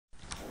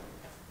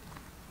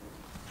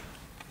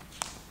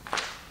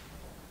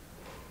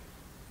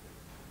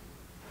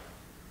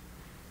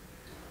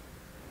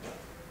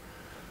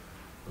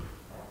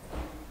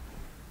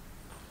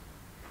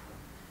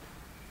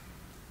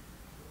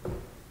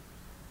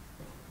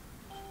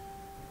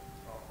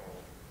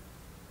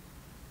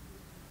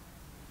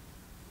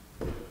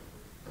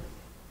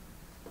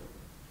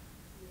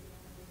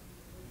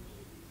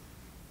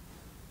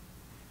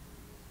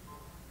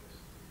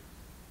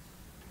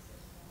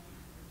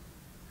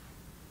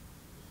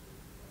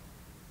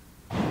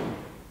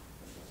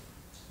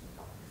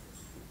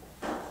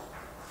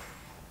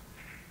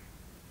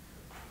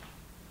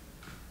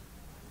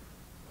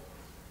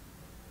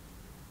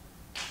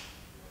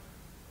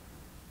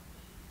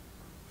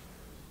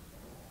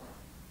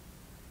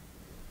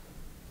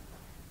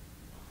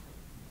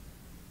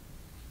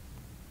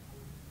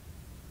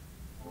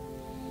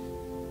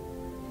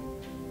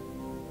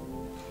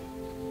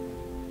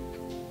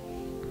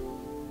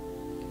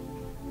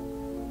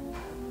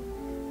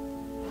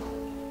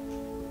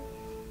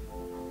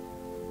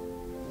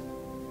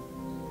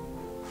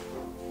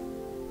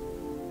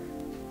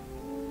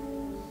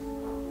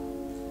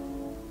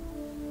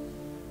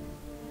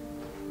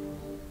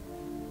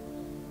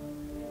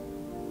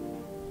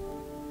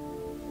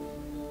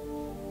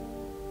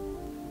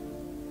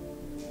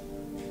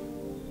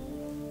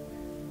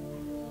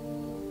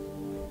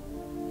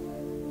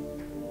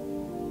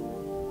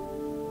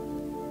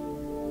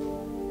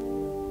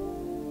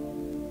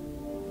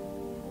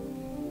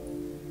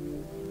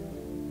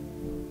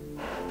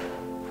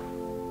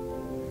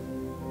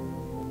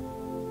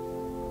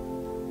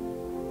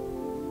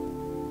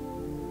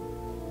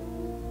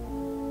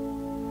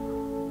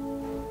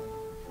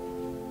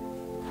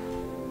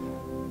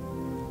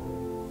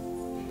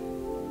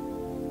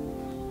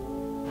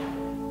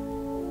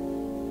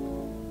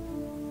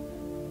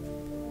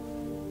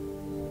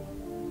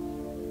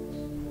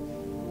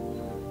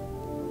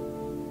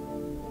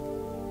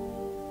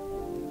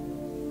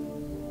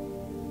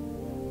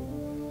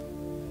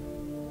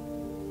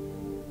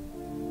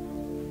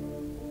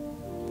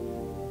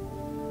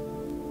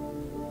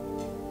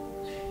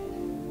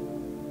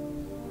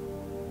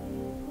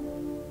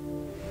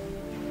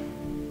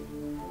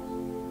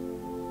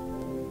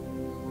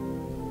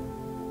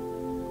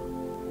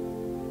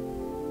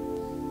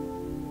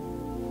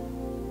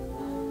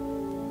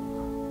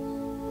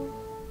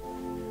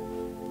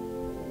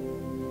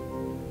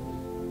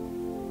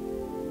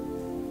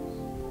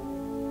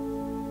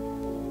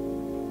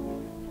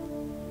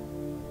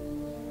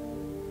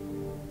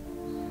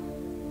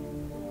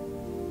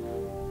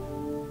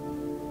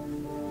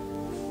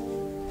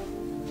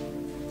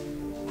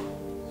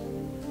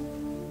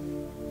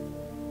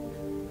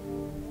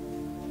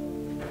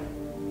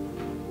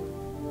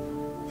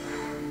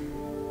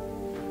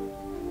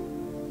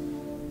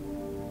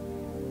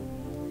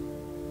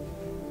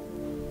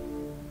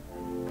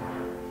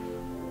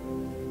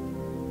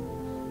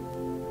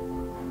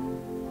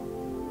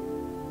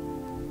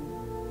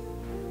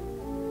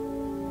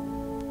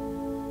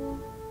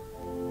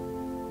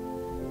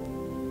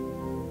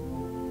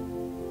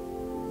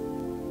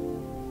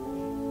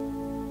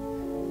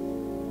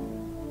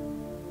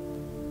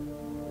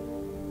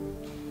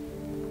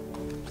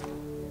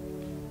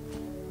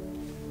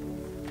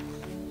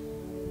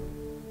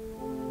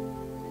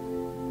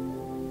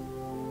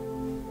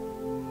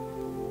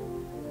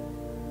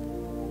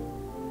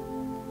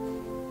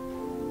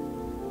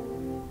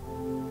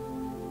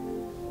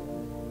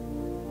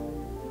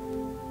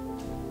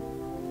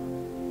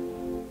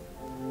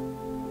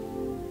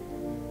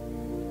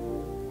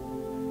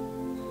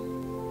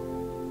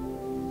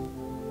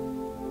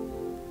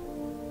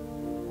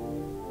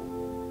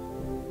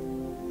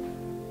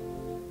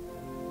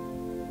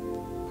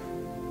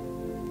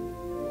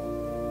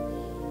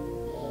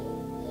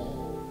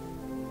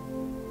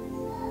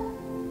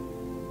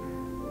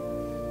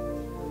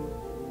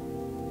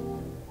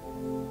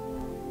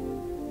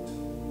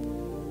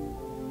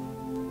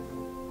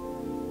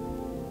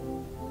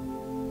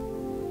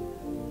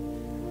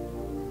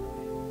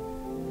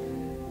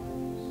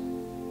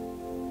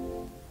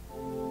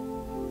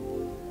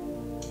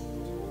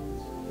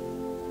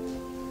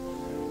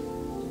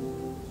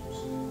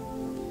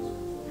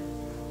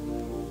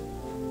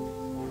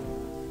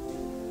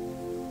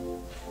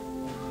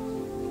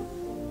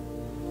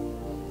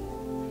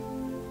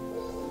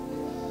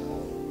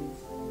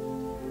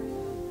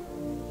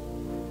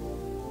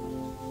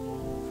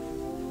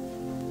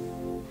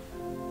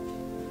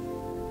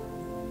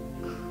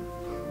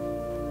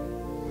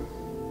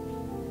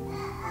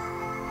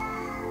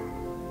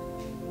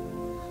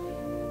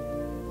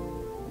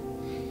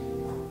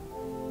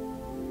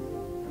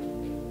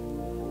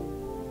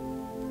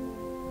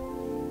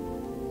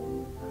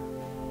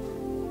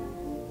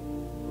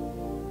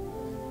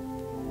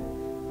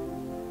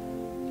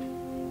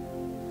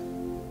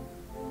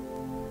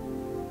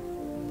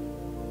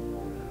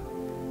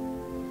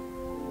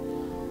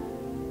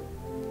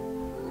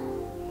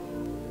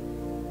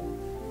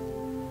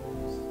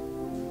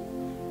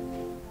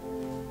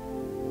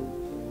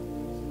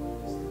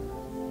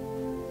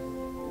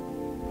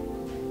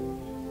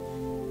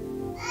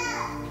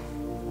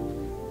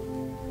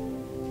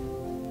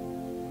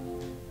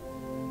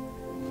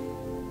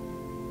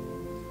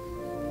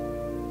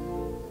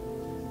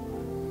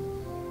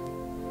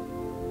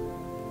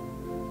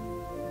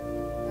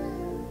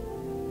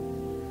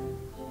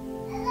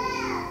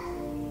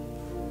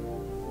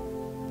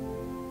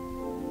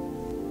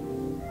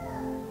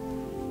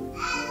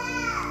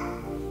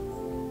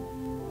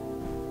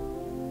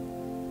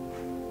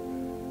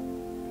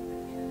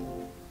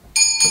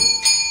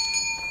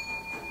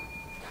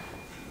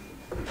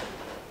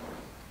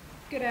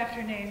Good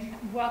afternoon.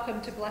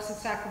 Welcome to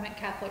Blessed Sacrament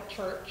Catholic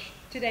Church.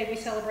 Today we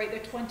celebrate the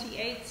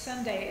 28th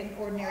Sunday in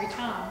Ordinary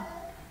Time.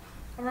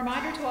 A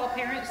reminder to all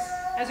parents,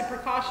 as a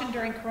precaution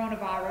during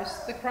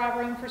coronavirus, the cry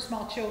room for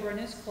small children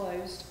is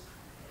closed.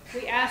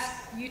 We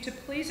ask you to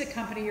please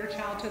accompany your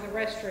child to the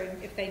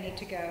restroom if they need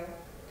to go.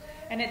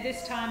 And at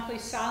this time,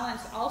 please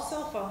silence all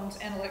cell phones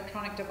and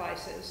electronic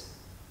devices.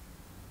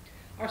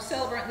 Our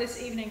celebrant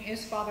this evening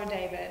is Father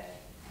David,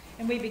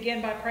 and we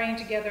begin by praying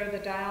together the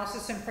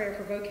diocesan prayer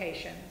for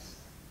vocations.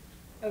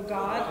 O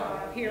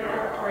God, hear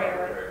our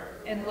prayer,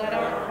 and let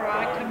our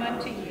cry come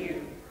unto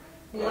you.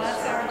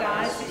 Bless our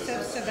Diocese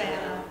of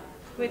Savannah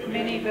with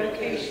many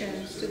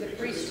vocations to the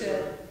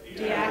priesthood,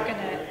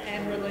 diaconate,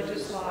 and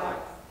religious life.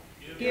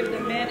 Give the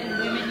men and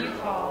women you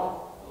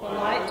call the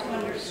light to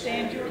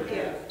understand your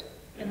gift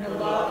and the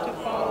love to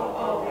follow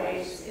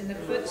always in the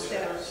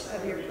footsteps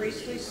of your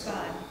priestly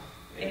Son.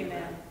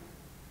 Amen.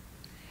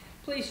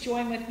 Please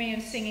join with me in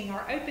singing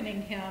our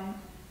opening hymn,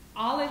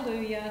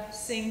 Alleluia,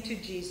 Sing to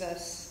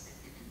Jesus.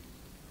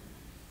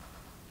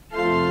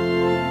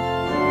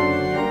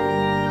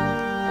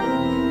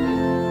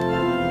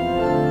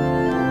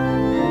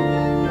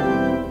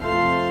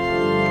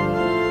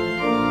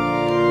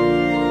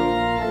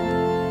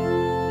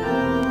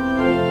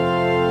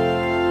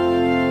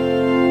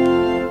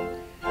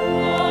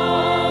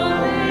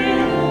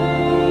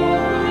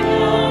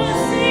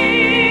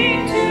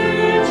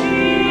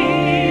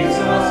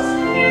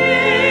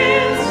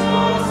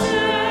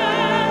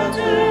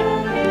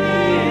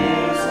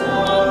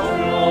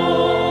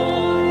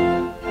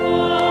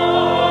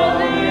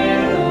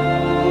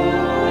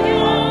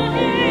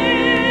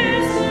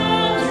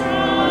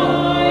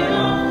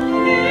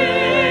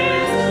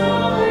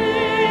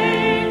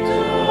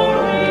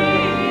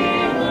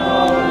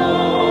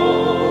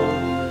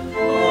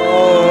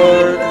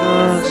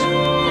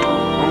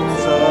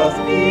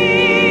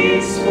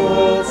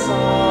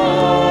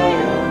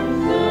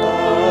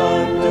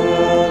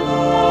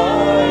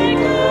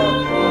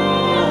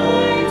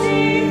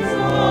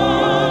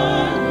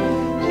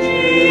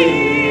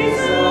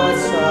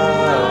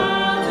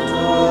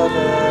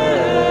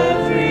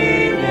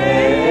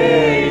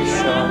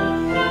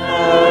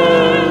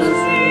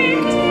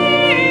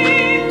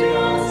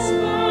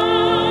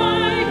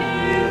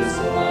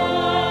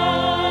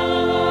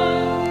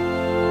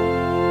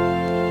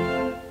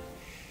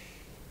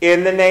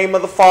 In the name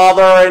of the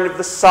Father, and of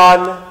the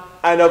Son,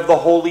 and of the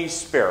Holy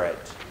Spirit.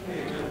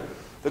 Amen.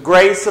 The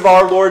grace of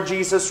our Lord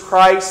Jesus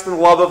Christ, and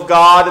the love of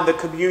God, and the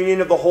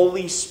communion of the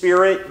Holy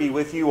Spirit be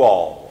with you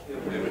all.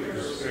 And with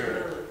your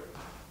spirit.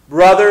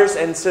 Brothers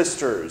and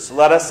sisters,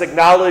 let us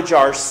acknowledge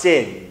our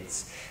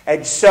sins,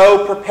 and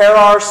so prepare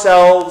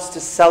ourselves to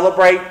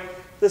celebrate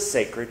the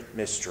sacred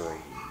mysteries.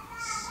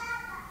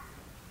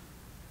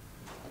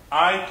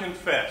 I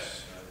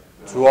confess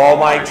to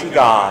Almighty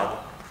God,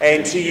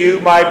 and to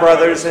you, my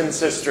brothers and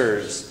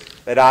sisters,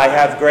 that I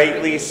have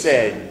greatly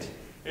sinned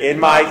in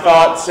my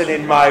thoughts and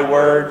in my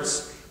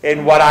words,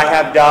 in what I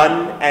have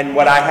done and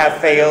what I have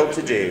failed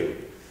to do.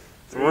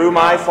 Through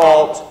my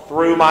fault,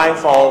 through my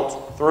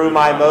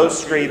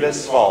most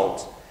grievous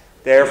fault.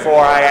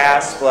 Therefore I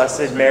ask,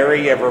 Blessed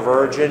Mary, ever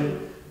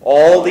Virgin,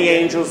 all the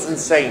angels and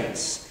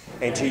saints,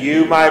 and to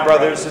you, my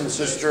brothers and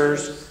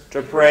sisters,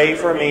 to pray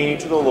for me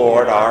to the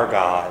Lord our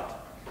God.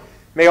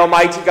 May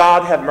Almighty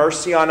God have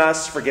mercy on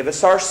us, forgive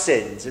us our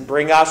sins, and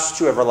bring us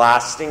to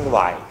everlasting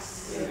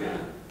life.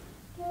 Amen.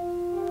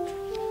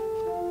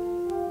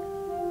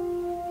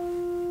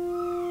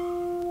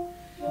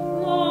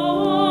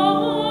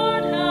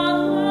 Lord,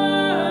 have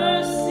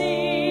mercy.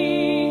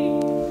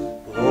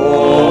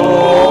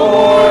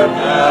 Lord,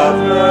 have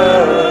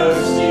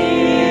mercy.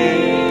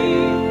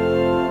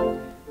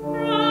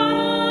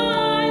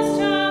 Christ,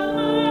 have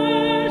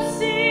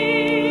mercy.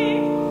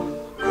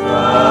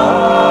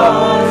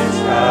 Christ,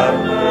 have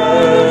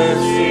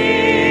mercy.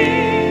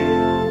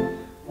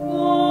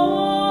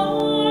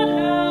 Lord,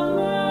 have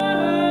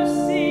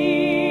mercy.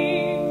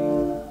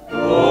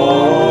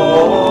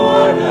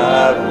 Lord,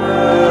 have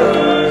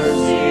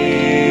mercy.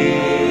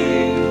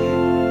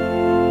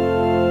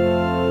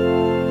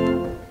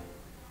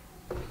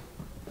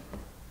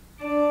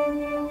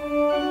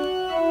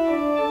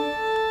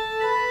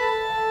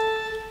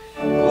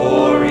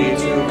 Glory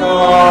to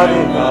God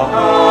in the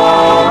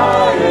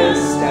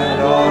highest,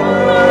 and on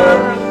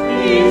earth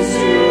peace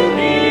to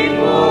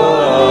people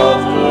of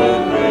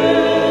good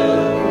will.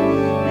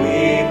 We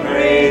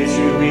praise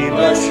you, we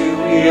bless you,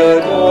 we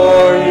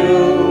adore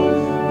you,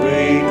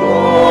 we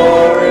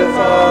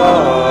glorify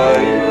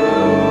you.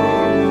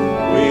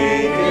 We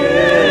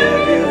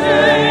give you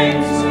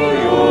thanks for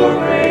your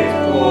great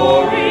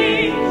glory,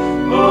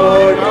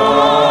 Lord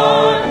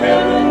God,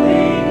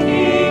 heavenly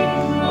King,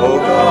 O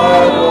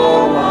God,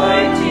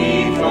 Almighty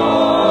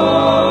Father.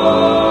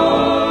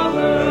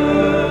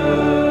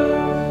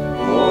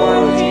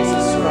 Lord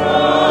Jesus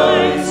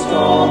Christ,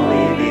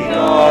 only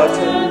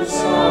begotten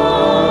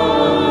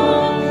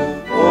Son,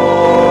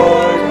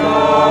 Lord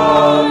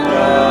God,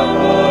 Lamb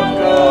of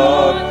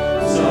God,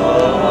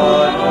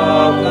 Son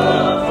of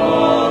the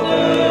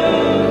Father,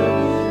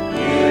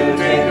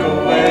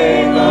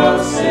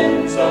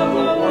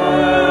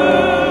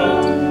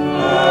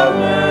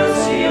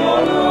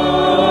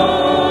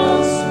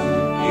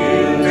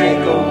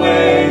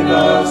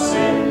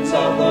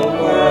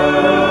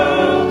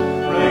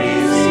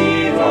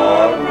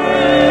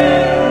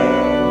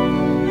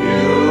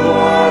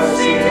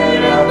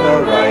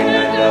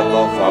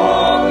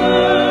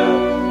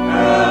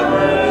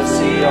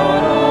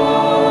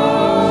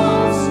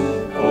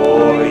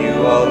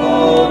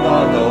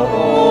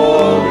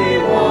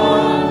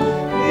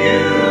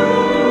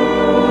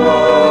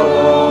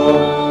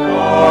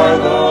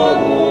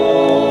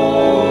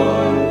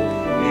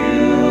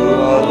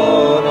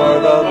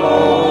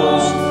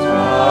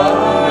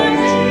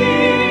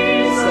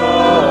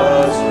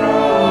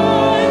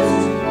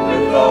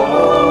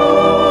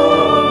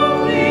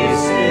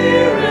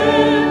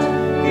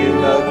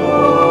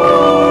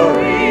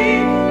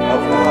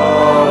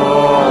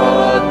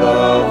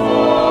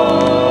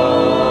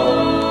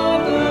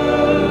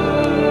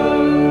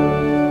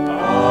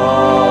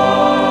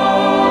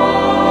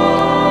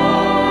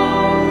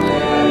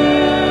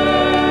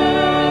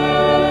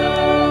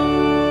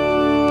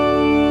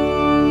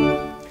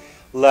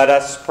 Let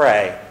us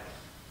pray.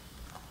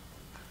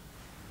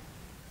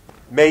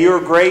 May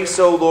your grace,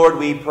 O Lord,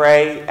 we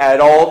pray,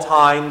 at all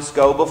times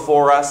go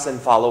before us and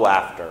follow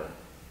after,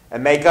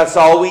 and make us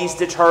always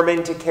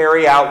determined to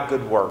carry out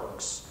good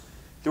works.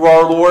 Through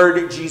our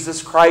Lord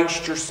Jesus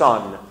Christ, your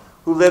Son,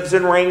 who lives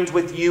and reigns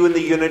with you in the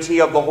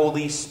unity of the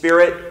Holy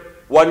Spirit,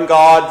 one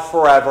God,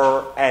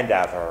 forever and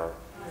ever.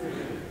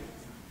 Amen.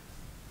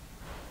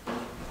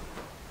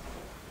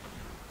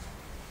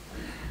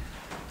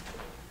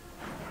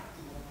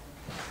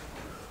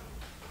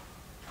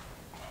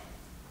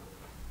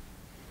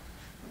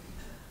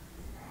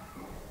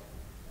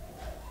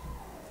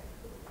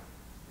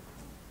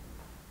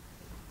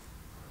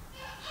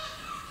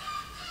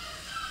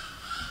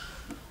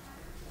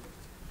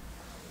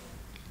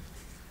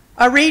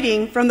 A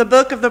reading from the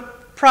book of the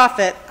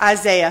prophet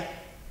Isaiah.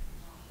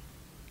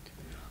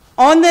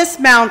 On this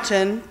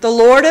mountain, the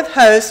Lord of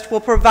hosts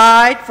will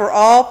provide for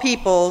all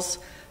peoples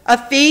a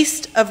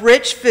feast of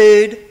rich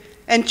food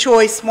and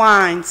choice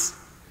wines.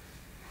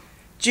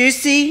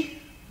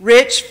 Juicy,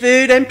 rich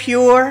food and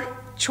pure,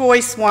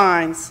 choice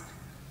wines.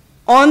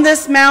 On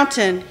this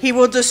mountain, he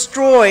will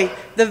destroy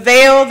the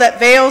veil that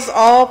veils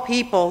all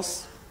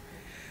peoples,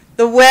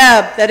 the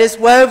web that is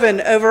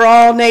woven over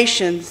all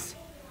nations.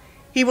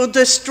 He will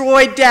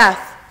destroy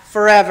death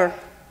forever.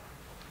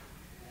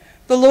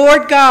 The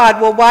Lord God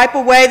will wipe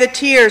away the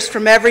tears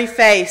from every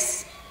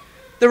face.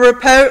 The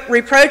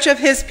reproach of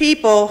his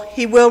people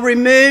he will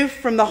remove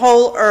from the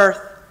whole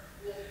earth.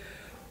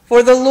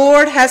 For the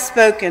Lord has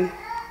spoken.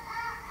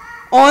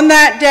 On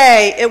that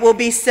day it will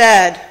be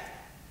said,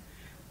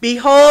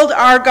 Behold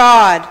our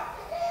God,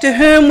 to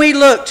whom we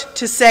looked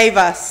to save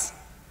us.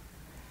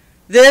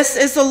 This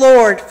is the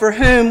Lord for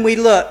whom we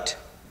looked.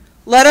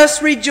 Let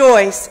us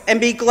rejoice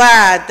and be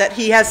glad that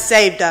he has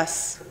saved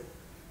us.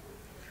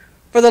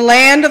 For the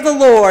land of the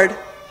Lord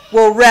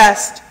will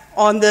rest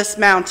on this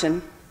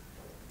mountain.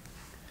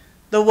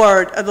 The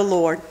word of the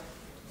Lord.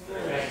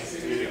 Thanks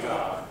be to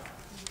God.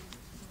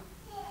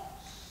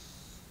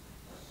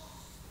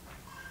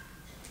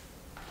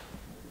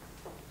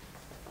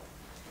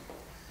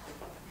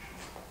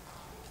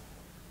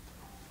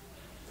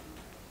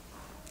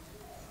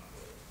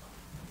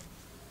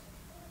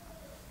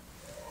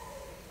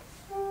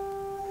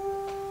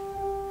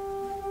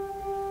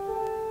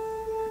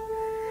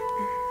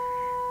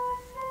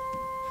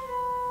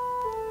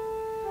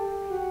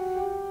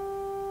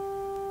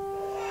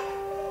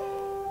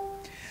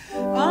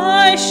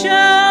 I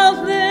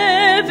shall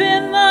live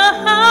in the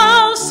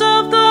house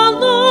of the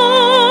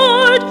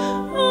Lord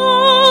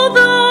all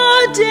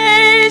the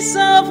days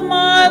of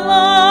my life.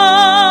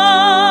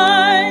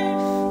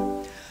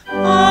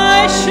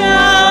 I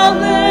shall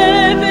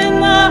live in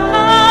the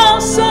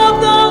house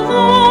of the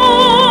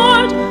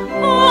Lord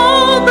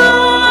all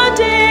the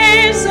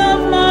days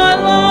of my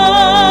life.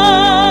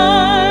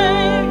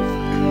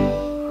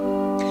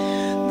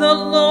 The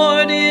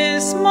Lord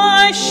is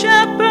my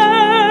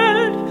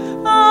shepherd.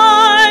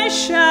 I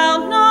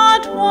shall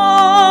not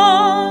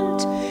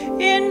want.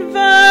 In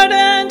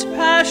verdant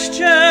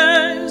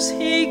pastures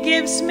he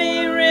gives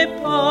me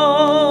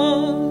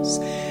repose.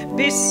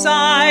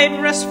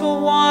 Beside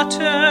restful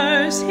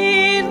waters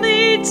he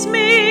leads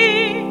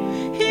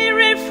me. He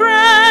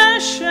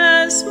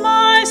refreshes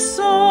my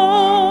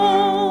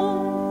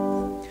soul.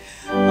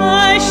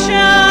 I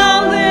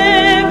shall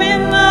live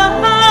in the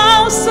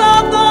house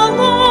of the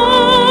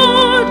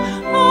Lord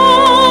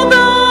all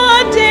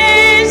the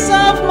days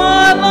of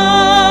my life.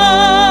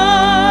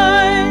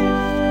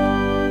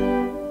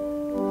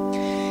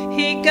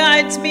 He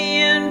guides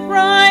me in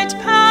right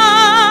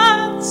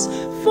paths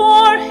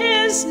for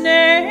his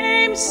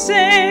name's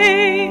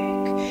sake.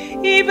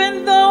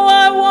 Even though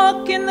I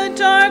walk in the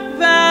dark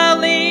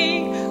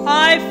valley,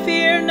 I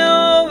fear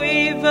no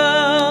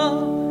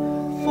evil.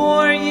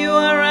 For you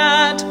are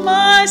at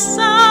my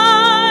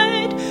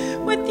side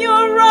with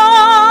your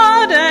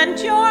rod and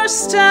your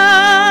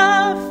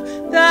staff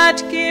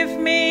that give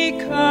me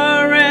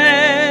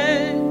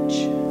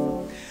courage.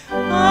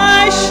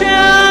 I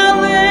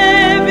shall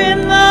live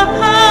in the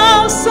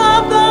house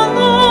of the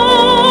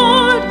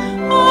Lord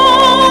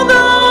all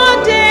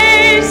the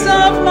days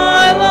of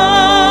my life.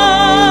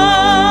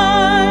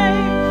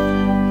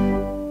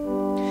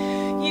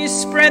 You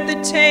spread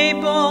the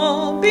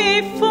table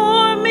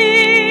before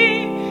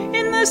me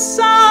in the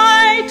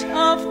sight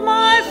of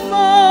my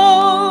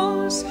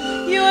foes.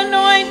 You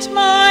anoint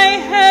my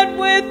head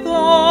with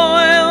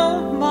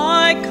oil,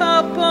 my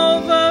cup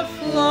overflows.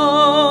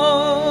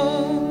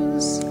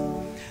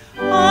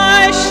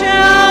 I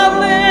shall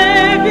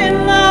live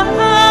in the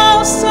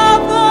house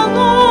of the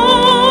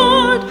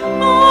Lord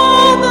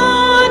all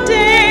the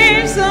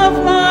days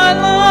of my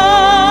life.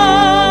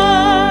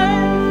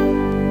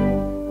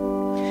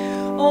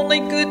 Only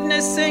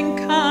goodness and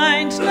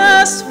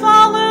kindness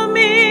follow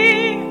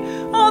me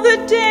all the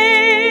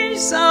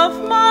days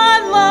of my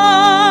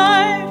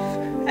life,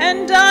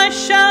 and I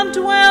shall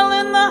dwell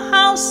in the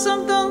house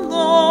of the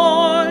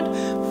Lord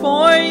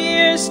for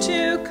years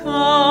to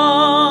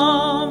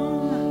come.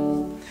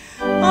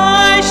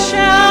 I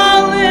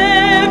shall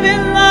live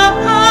in the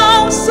house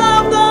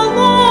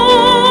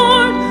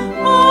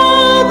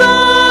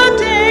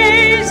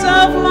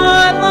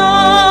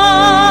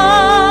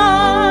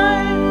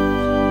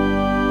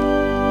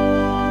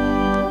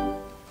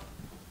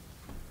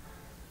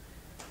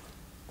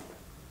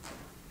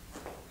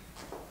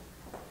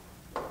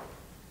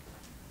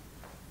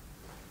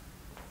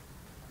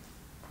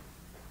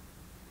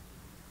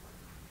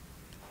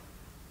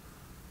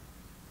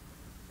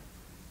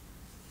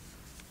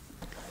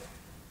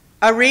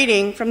A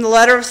reading from the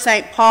letter of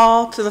St.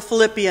 Paul to the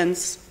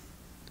Philippians.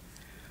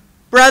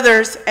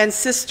 Brothers and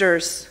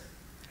sisters,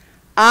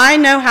 I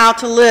know how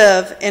to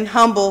live in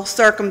humble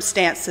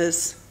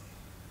circumstances.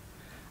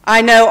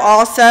 I know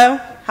also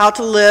how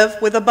to live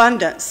with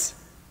abundance.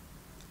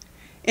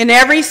 In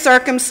every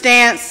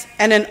circumstance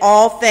and in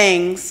all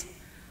things,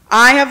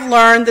 I have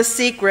learned the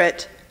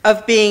secret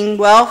of being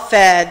well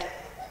fed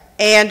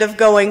and of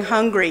going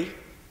hungry,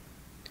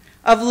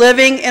 of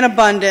living in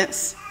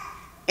abundance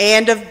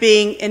and of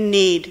being in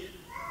need.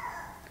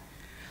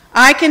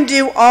 I can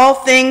do all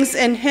things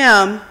in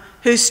him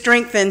who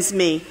strengthens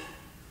me.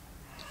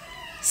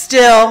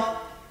 Still,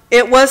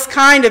 it was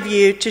kind of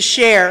you to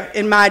share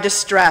in my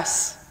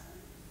distress.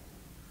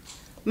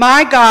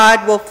 My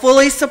God will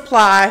fully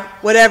supply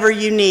whatever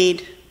you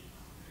need,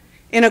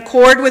 in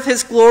accord with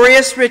his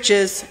glorious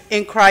riches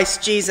in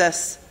Christ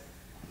Jesus.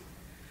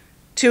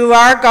 To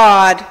our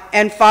God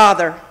and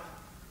Father,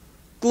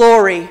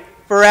 glory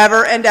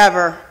forever and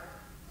ever.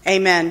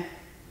 Amen.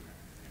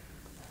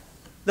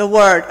 The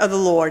word of the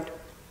Lord.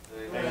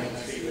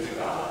 Thanks be to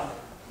God.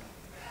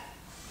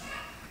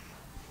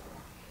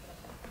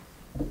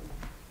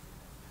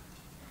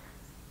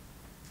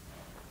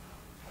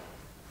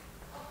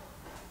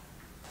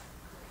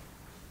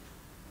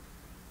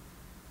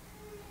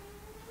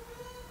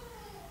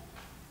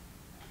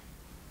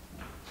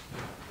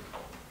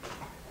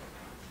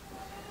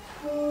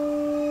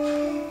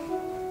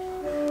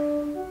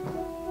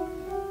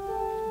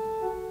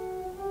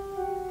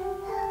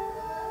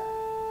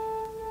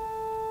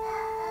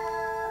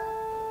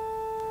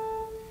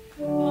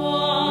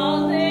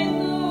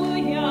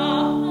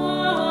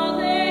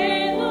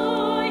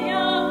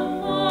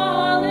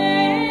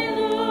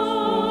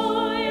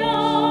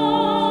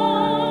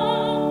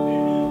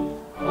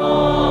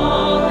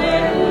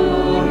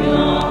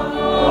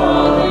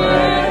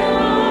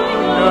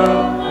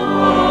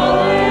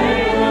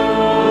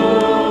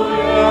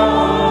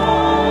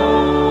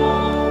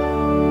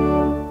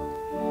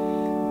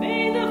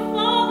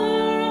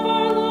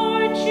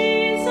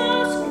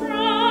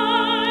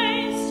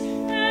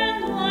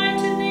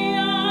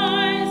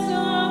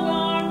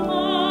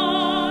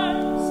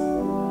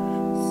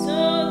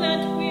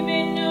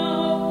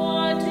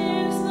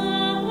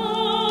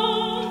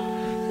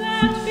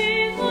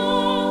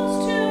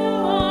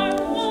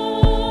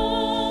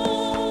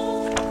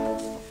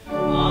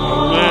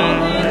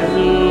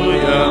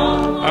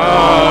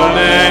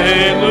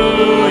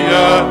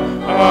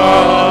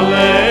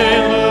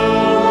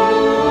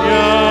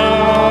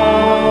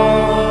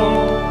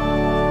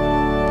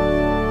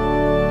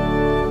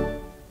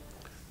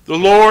 The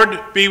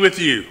Lord be with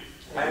you.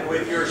 And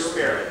with your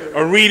spirit.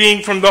 A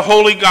reading from the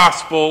Holy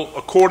Gospel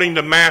according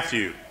to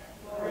Matthew.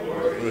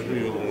 With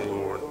you,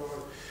 Lord.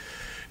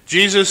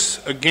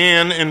 Jesus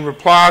again in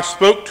reply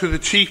spoke to the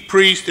chief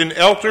priests and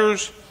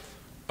elders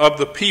of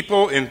the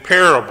people in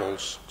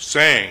parables,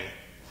 saying,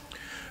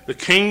 "The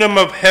kingdom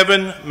of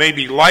heaven may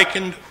be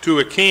likened to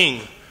a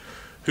king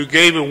who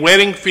gave a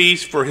wedding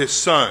feast for his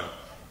son.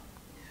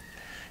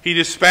 He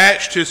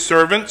dispatched his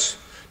servants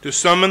to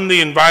summon the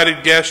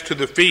invited guests to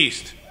the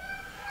feast,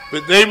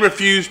 but they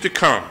refused to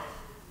come.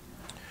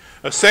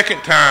 A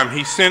second time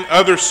he sent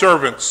other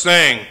servants,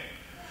 saying,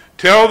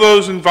 'Tell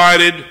those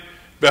invited,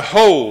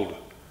 behold,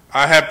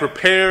 I have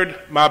prepared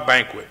my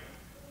banquet.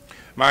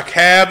 My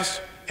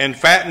calves and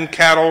fattened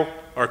cattle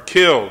are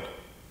killed,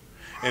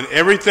 and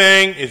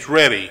everything is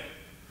ready.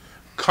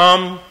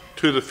 Come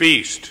to the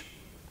feast.'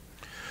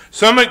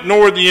 Some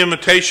ignored the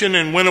invitation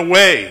and went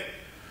away,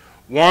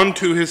 one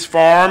to his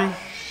farm,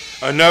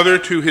 another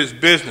to his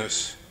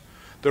business.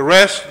 The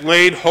rest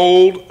laid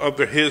hold of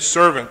his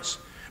servants,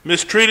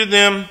 mistreated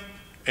them,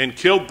 and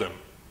killed them.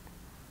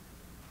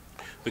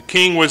 The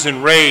king was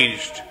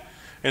enraged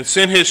and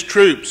sent his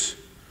troops,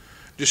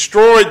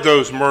 destroyed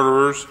those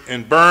murderers,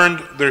 and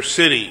burned their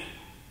city.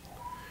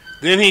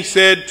 Then he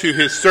said to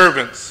his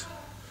servants,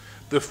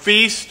 'The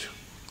feast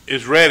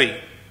is ready,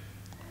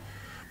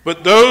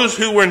 but those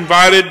who were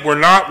invited were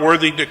not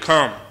worthy to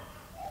come.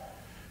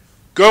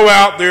 Go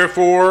out,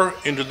 therefore,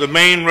 into the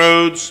main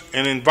roads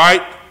and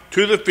invite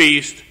to the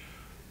feast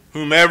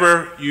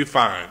whomever you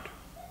find.'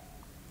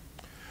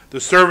 The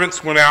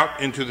servants went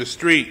out into the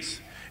streets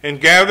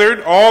and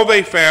gathered all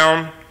they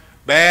found,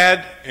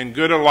 bad and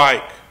good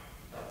alike,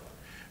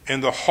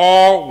 and the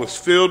hall was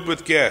filled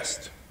with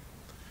guests.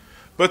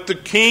 But the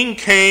king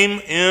came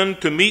in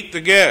to meet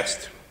the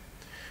guest.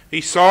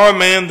 He saw a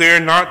man there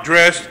not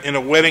dressed in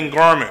a wedding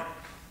garment.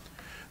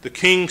 The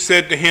king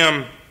said to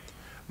him,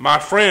 'My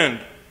friend,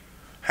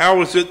 how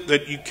is it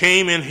that you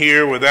came in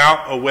here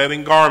without a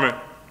wedding garment?'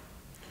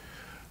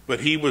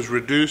 But he was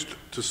reduced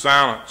to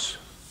silence.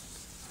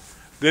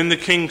 Then the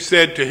king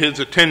said to his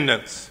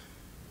attendants,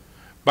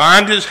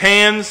 'Bind his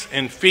hands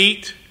and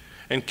feet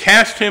and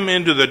cast him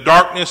into the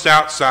darkness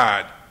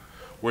outside,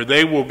 where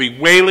they will be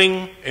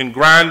wailing and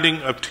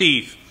grinding of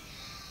teeth.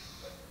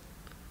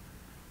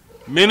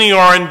 Many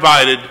are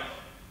invited,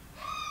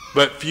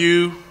 but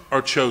few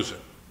are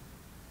chosen.'"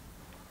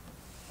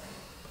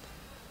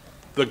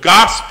 The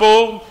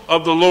Gospel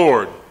of the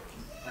Lord.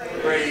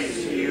 Praise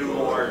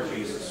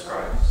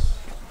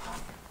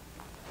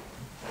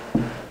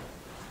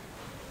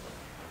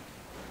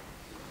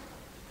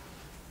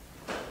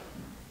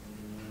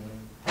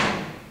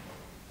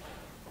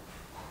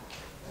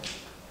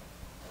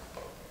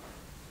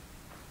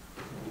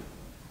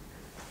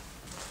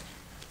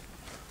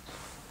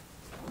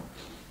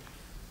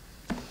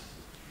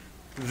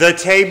The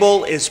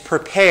table is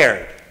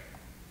prepared.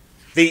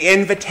 The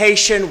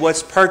invitation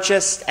was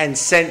purchased and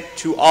sent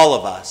to all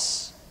of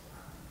us.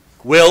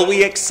 Will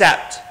we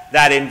accept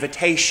that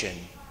invitation?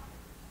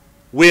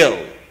 Will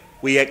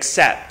we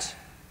accept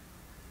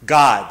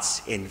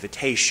God's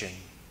invitation?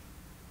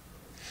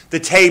 The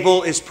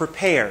table is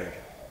prepared.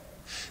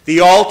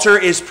 The altar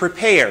is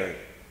prepared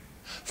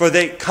for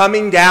the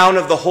coming down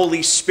of the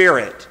Holy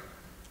Spirit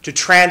to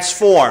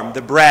transform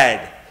the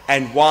bread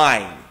and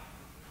wine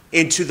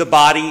into the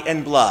body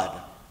and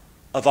blood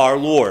of our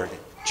Lord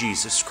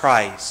Jesus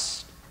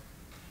Christ,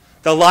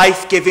 the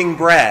life-giving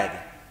bread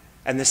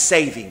and the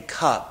saving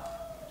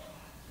cup,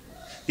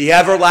 the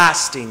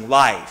everlasting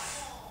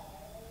life,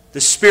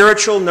 the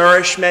spiritual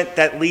nourishment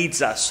that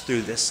leads us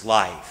through this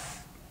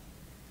life.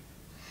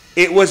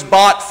 It was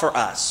bought for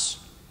us,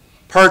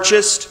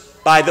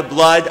 purchased by the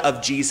blood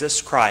of Jesus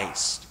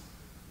Christ,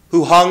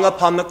 who hung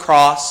upon the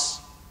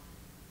cross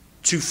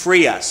to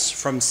free us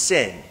from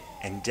sin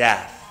and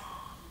death.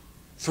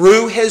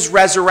 Through his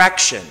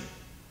resurrection,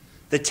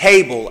 the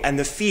table and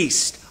the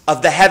feast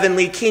of the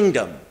heavenly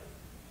kingdom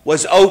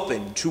was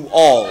open to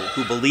all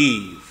who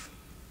believe.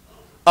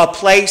 A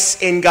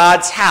place in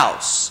God's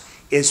house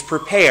is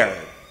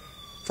prepared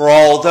for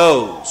all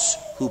those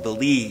who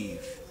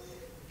believe.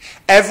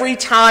 Every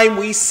time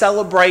we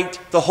celebrate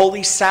the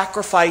holy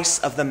sacrifice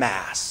of the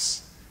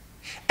Mass,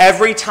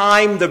 every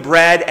time the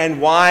bread and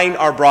wine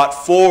are brought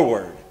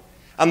forward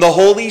and the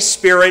Holy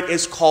Spirit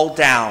is called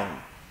down,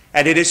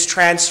 and it is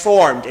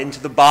transformed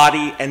into the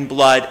body and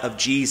blood of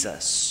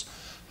Jesus,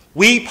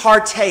 we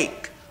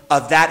partake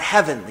of that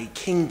heavenly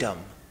kingdom,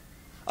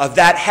 of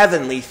that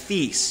heavenly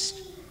feast,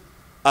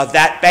 of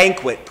that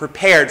banquet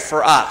prepared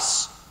for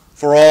us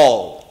for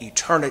all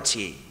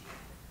eternity.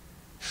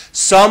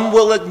 Some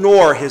will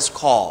ignore his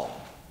call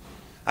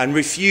and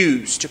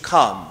refuse to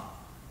come.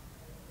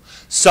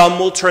 Some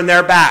will turn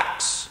their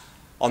backs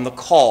on the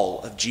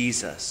call of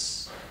Jesus.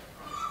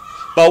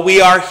 But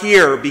we are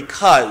here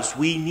because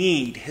we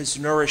need his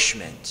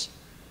nourishment.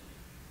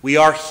 We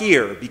are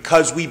here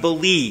because we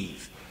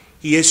believe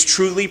he is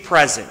truly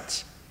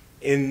present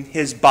in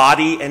his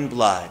body and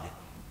blood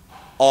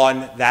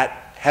on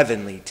that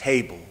heavenly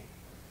table.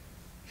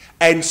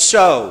 And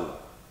so,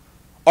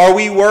 are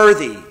we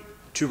worthy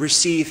to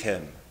receive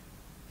him?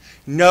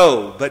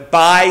 No, but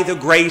by the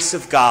grace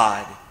of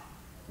God,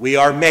 we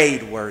are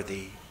made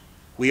worthy.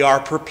 We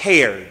are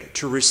prepared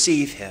to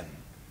receive him.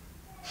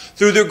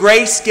 Through the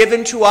grace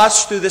given to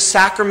us through the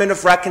sacrament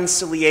of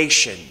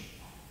reconciliation,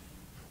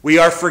 we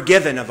are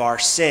forgiven of our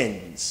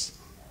sins,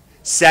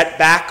 set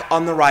back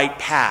on the right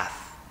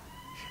path,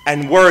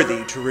 and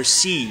worthy to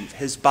receive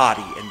his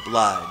body and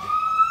blood.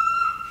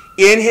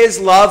 In his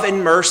love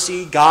and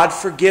mercy, God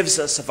forgives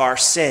us of our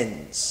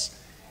sins.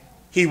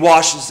 He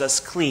washes us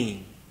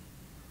clean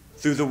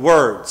through the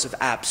words of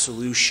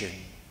absolution.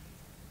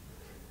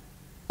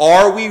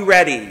 Are we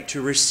ready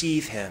to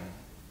receive him?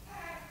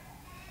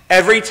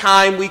 Every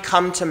time we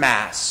come to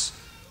Mass,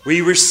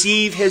 we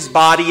receive his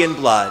body and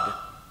blood,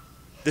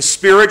 the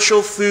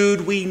spiritual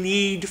food we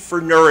need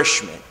for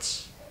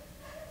nourishment.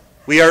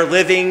 We are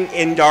living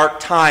in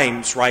dark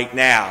times right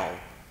now,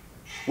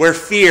 where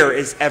fear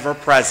is ever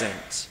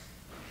present.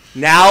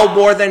 Now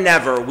more than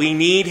ever, we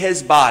need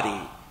his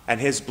body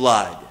and his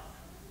blood.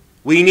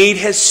 We need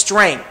his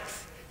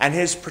strength and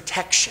his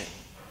protection.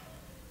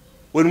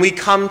 When we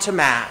come to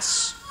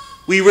Mass,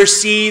 we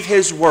receive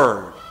his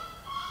word.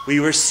 We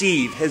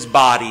receive his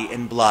body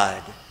and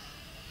blood.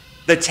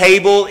 The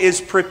table is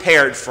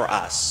prepared for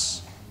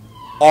us.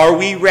 Are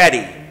we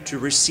ready to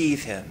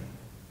receive him?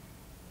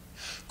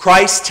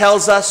 Christ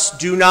tells us,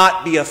 do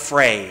not be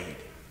afraid.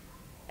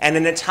 And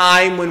in a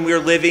time when we're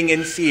living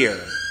in fear,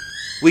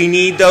 we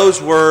need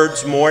those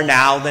words more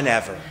now than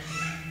ever.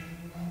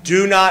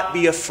 Do not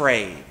be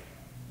afraid.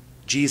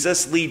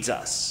 Jesus leads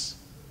us.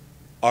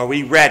 Are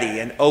we ready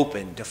and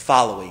open to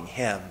following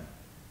him?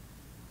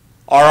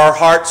 Are our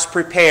hearts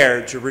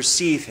prepared to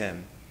receive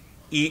him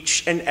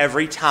each and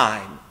every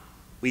time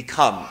we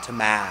come to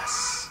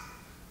Mass?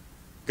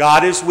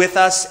 God is with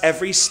us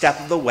every step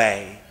of the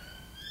way.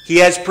 He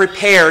has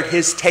prepared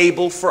his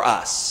table for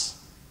us.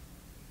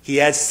 He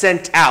has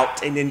sent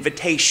out an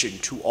invitation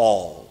to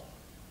all.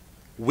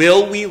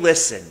 Will we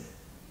listen?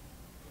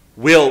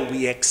 Will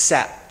we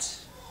accept?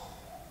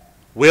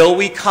 Will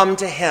we come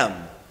to him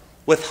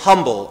with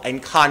humble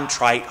and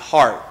contrite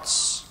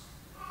hearts,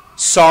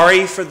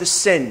 sorry for the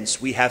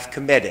sins we have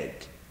committed,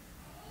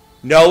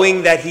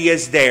 knowing that he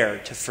is there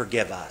to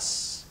forgive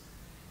us?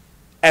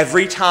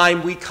 Every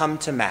time we come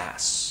to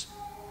Mass,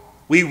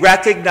 we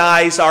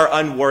recognize our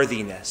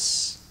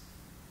unworthiness,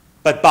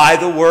 but by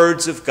the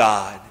words of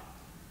God,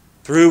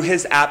 through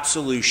his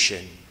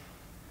absolution,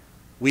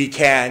 we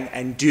can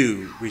and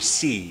do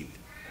receive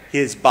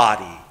his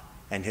body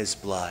and his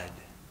blood.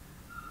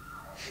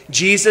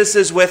 Jesus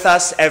is with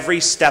us every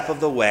step of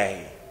the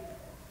way.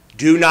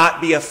 Do not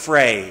be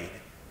afraid.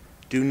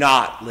 Do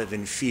not live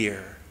in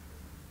fear.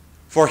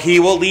 For he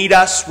will lead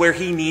us where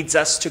he needs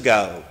us to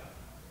go.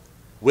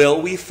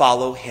 Will we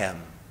follow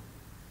him?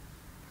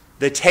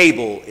 The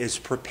table is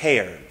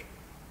prepared.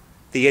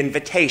 The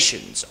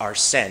invitations are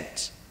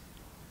sent.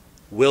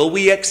 Will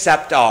we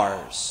accept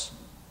ours?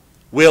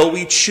 Will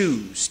we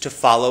choose to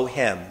follow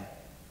him?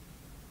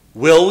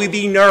 Will we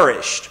be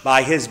nourished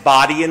by his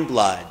body and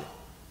blood,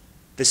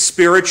 the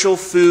spiritual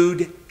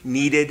food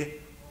needed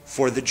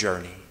for the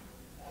journey?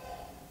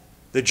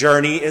 The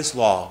journey is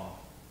long.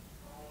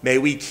 May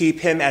we keep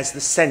him as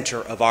the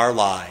center of our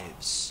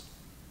lives,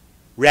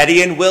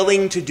 ready and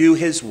willing to do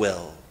his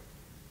will.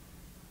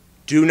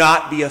 Do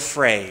not be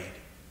afraid,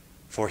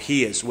 for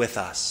he is with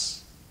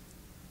us.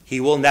 He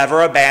will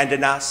never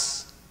abandon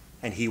us,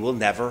 and he will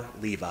never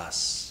leave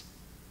us.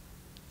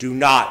 Do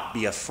not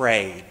be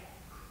afraid.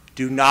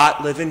 Do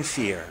not live in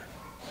fear,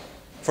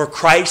 for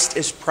Christ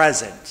is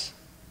present.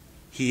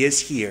 He is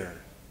here.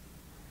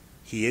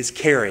 He is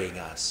carrying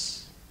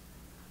us.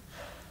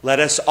 Let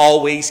us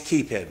always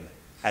keep him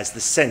as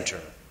the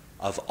center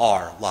of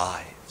our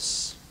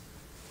lives.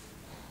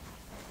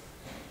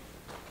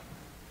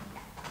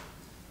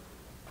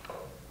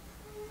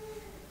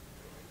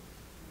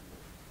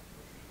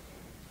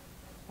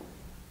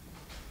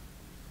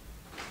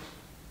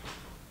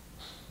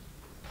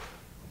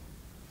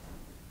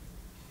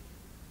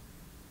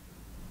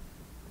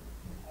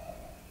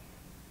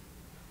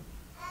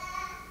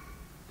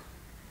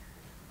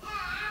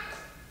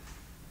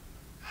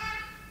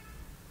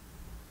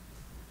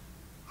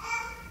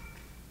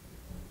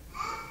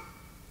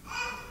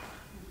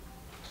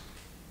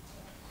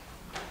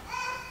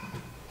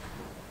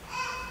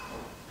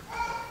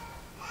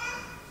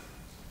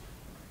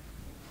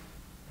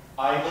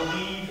 I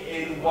believe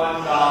in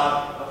one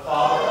God, the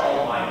Father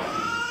Almighty,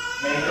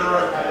 maker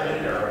of heaven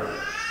and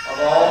earth, of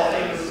all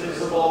things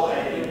visible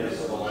and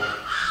invisible.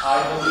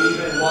 I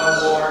believe in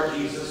one Lord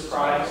Jesus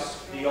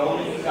Christ, the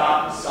only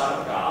begotten Son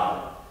of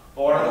God,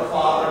 born of the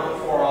Father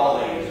before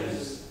all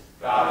ages,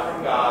 God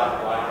from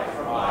God, light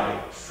from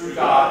light, true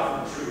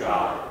God from true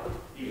God,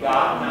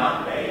 begotten,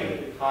 not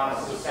made,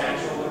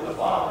 consubstantial with the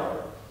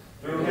Father.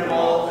 Through him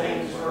all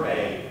things were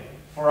made.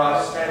 For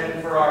us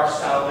and for our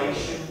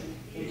salvation,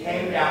 he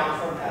came down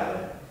from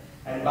heaven,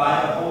 and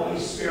by the Holy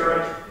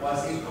Spirit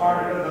was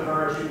incarnate of the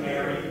Virgin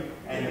Mary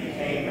and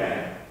became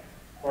man.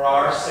 For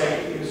our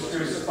sake he was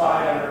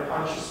crucified under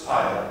Pontius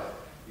Pilate.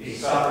 He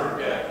suffered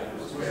death and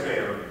was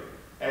buried,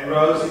 and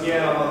rose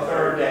again on the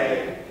third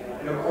day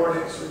in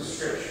accordance with the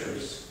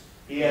Scriptures.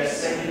 He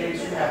ascended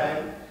into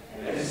heaven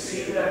and is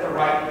seated at the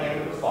right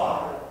hand of the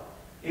Father.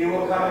 He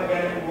will come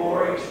again in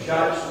glory to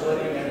judge the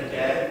living and the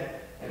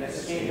dead, and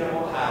his kingdom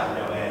will have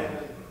no end.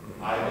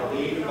 I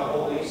believe in the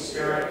Holy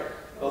Spirit,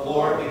 the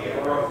Lord, the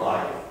giver of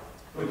life,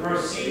 who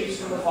proceeds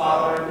from the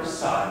Father and the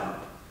Son,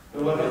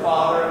 who with the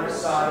Father and the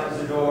Son is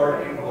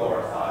adored and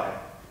glorified,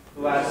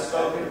 who has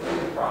spoken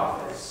through the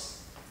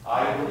prophets.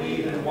 I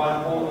believe in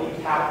one holy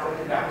Catholic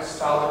and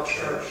Apostolic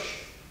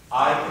Church.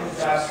 I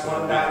confess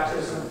one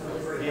baptism for the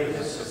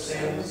forgiveness of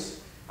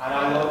sins, and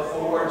I look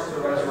forward to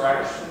the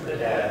resurrection of the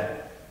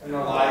dead and the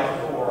life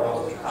of the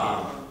world to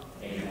come.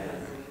 Amen.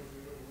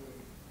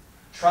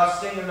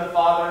 Trusting in the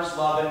Father's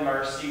love and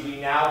mercy,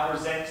 we now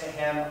present to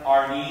him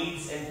our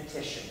needs and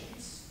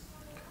petitions.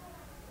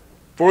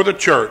 For the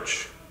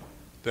church,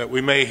 that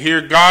we may hear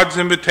God's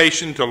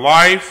invitation to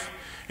life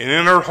and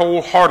enter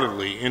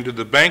wholeheartedly into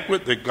the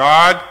banquet that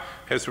God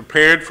has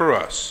prepared for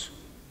us,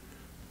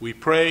 we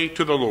pray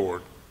to the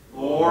Lord.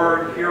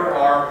 Lord, hear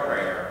our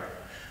prayer.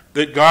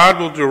 That God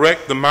will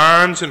direct the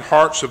minds and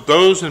hearts of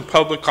those in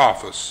public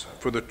office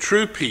for the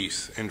true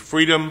peace and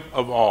freedom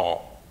of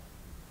all.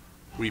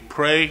 We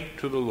pray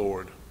to the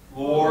Lord.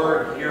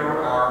 Lord, hear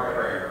our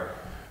prayer.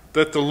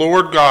 That the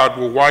Lord God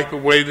will wipe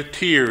away the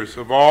tears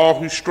of all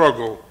who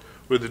struggle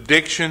with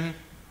addiction,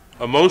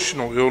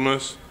 emotional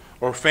illness,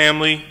 or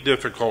family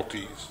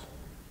difficulties.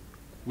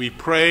 We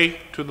pray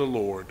to the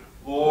Lord.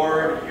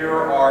 Lord, hear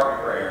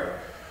our prayer.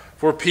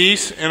 For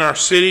peace in our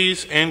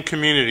cities and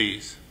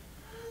communities,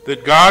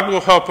 that God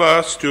will help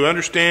us to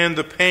understand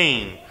the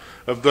pain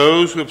of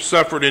those who have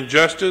suffered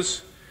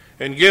injustice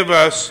and give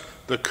us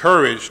the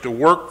courage to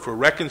work for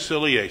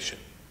reconciliation.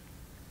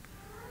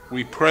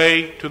 We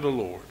pray to the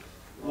Lord.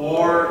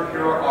 Lord,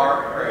 hear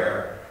our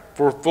prayer.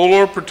 For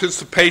fuller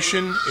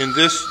participation in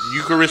this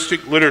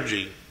Eucharistic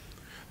liturgy,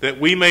 that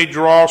we may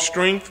draw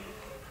strength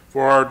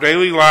for our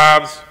daily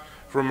lives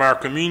from our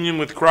communion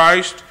with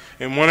Christ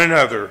and one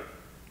another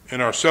in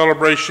our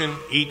celebration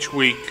each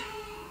week.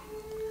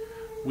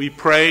 We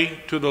pray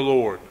to the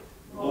Lord.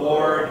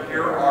 Lord,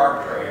 hear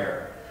our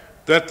prayer.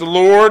 That the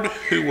Lord,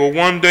 who will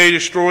one day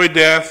destroy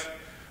death,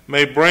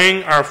 may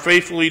bring our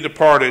faithfully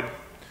departed,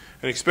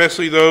 and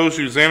especially those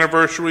whose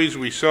anniversaries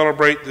we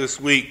celebrate this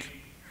week,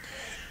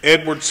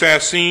 Edward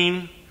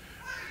Sassine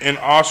and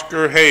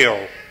Oscar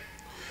Hale,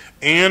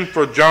 and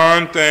for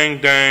John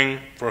Thang Dang,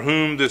 for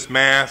whom this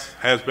Mass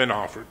has been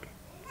offered.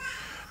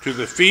 To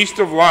the feast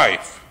of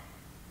life,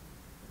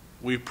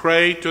 we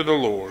pray to the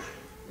Lord.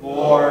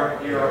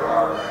 Lord, hear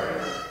our prayer.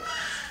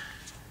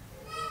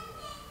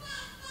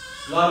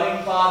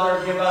 Loving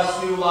Father, give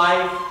us new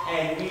life,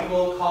 and we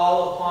will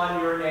call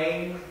upon your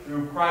name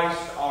through Christ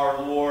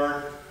our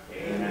Lord.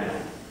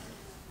 Amen.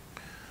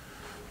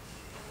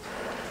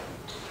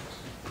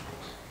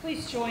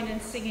 Please join in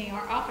singing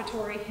our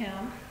offertory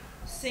hymn,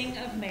 Sing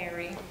of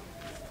Mary.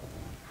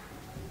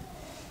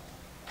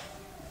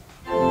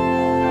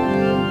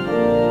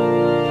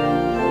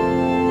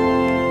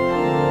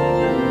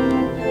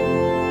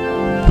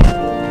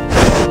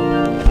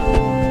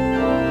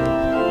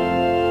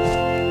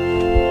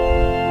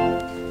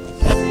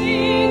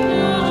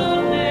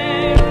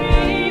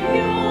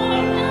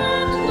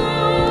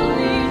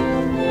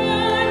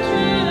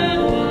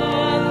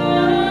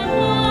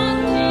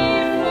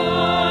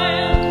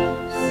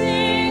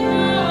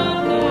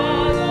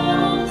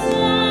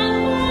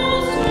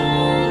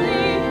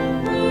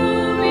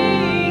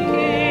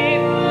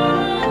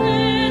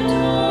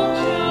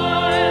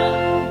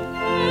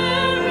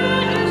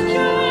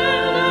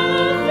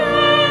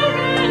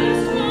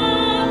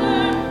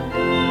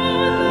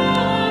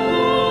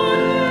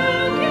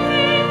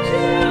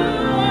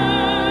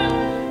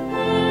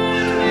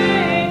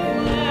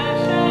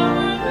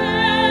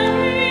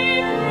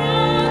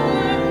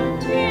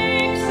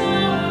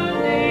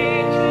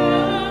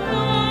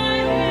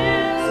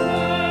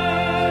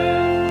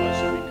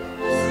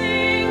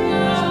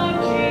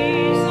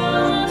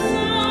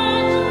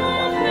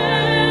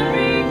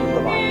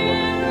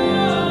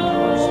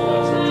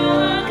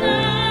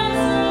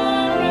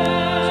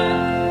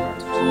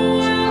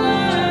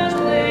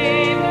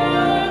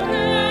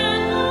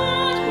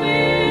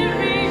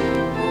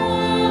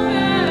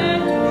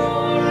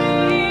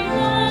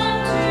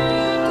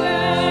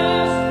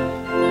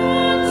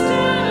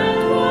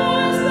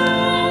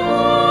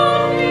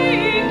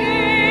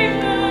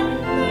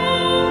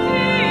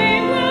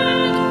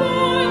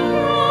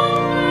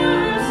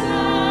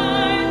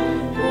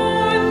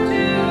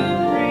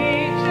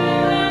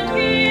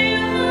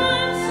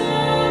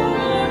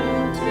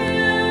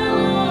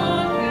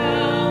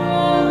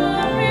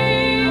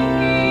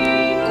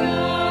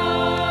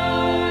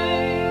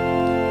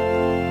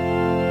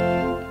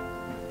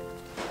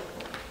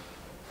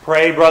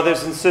 Pray,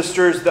 brothers and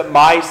sisters, that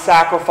my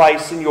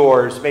sacrifice and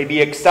yours may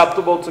be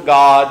acceptable to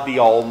God, the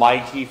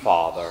Almighty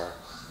Father.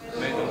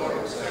 May the Lord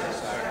accept the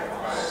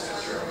sacrifice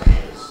at your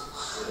hands,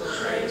 for the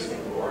praise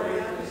and glory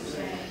of his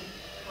name,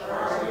 for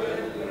our good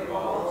and the good of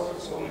all of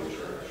his holy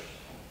church.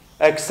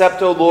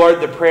 Accept, O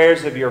Lord, the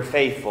prayers of your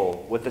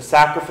faithful with the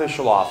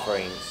sacrificial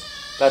offerings,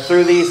 that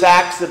through these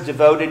acts of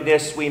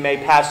devotedness we may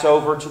pass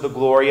over to the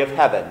glory of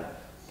heaven,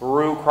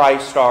 through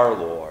Christ our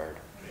Lord.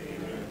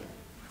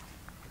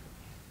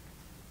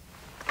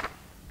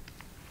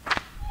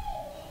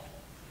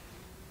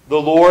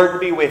 The Lord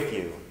be with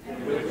you.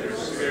 And with your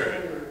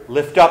spirit.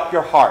 Lift up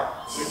your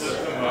hearts. We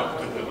lift them up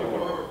to the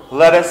Lord.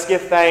 Let us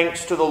give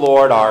thanks to the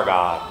Lord our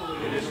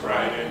God. It is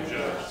right and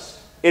just.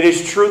 It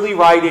is truly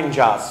right and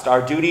just,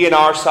 our duty and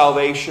our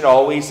salvation,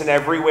 always and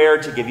everywhere,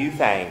 to give you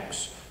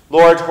thanks.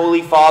 Lord,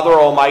 Holy Father,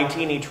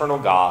 Almighty and eternal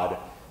God,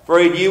 for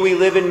in you we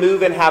live and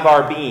move and have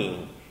our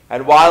being.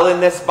 And while in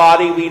this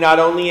body we not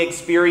only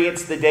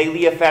experience the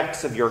daily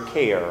effects of your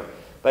care,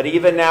 but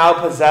even now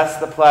possess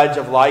the pledge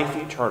of life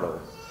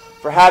eternal.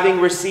 For having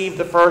received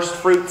the first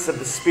fruits of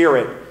the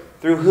Spirit,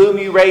 through whom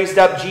you raised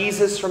up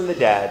Jesus from the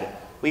dead,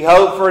 we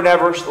hope for an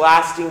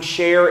everlasting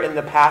share in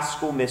the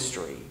Paschal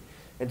mystery.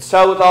 And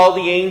so with all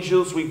the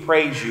angels we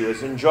praise you,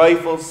 as in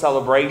joyful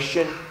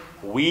celebration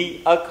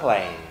we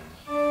acclaim.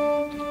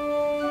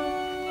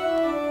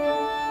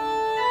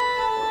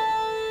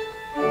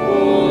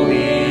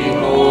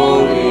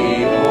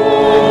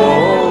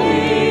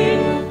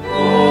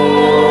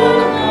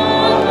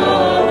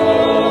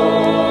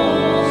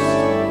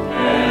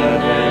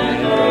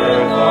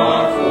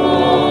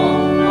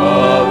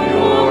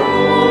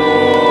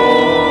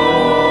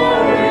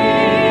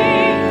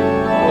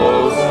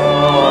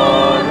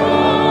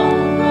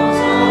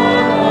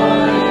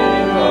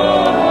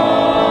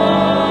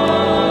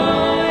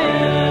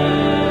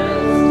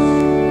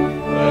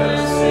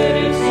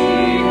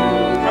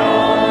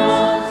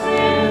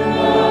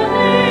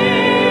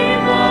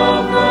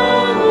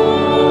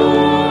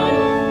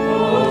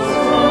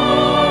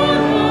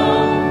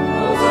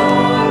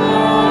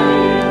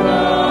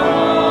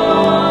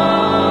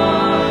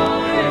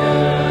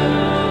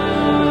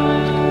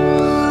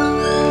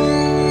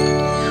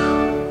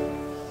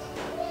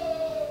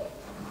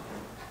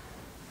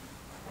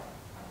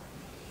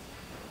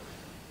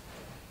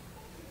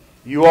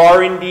 You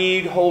are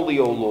indeed holy,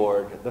 O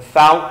Lord, the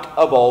fount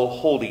of all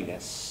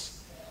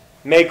holiness.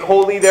 Make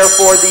holy,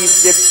 therefore,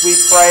 these gifts, we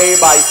pray,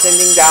 by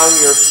sending down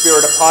your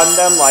Spirit upon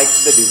them like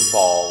the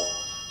dewfall,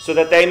 so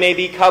that they may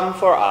become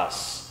for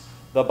us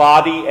the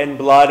body and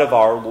blood of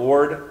our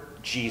Lord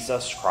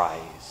Jesus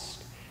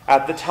Christ.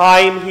 At the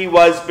time he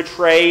was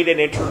betrayed and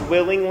entered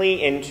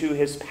willingly into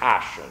his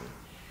passion,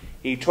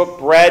 he took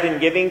bread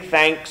and, giving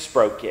thanks,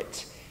 broke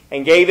it,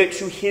 and gave it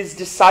to his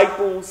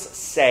disciples,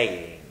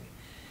 saying,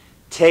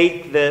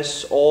 "Take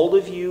this, all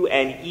of you,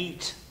 and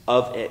eat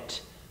of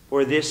it,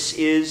 for this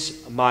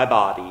is my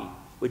body,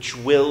 which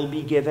will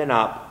be given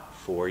up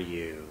for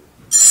you."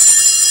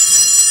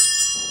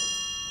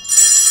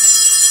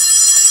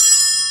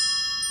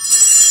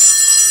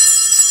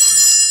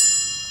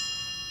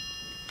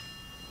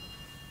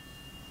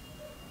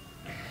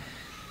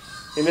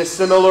 In a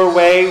similar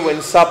way,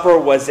 when supper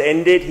was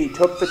ended, he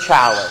took the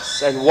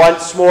chalice, and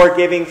once more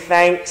giving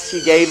thanks,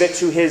 he gave it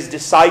to his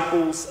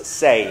disciples,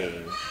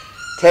 saying,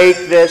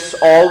 "Take this,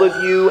 all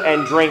of you,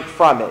 and drink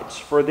from it,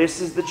 for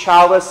this is the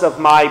chalice of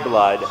my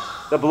blood,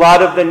 the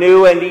blood of the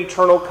new and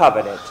eternal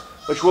covenant,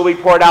 which will be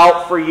poured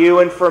out for you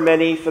and for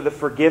many for the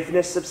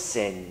forgiveness of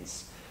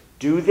sins.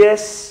 Do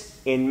this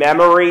in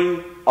memory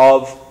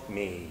of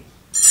me."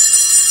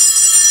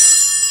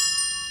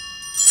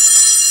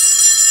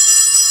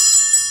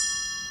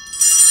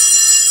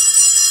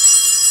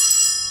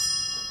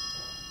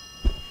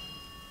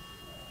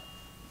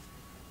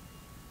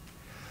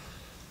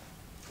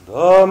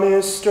 The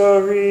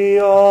mystery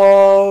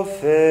of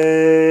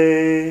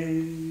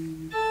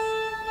faith.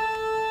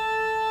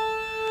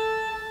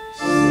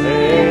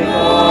 Save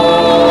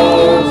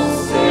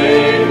us,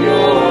 Savior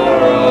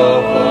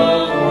of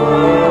the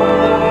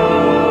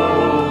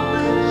world,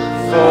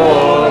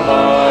 for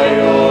by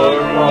your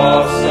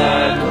cross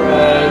and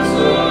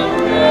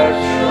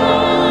resurrection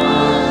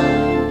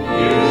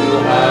you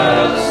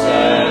have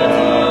set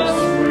us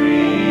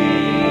free.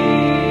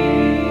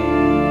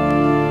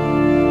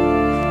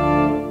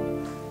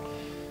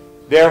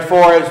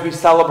 Therefore, as we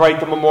celebrate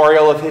the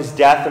memorial of his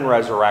death and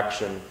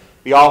resurrection,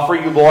 we offer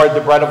you, Lord, the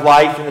bread of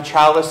life and the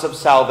chalice of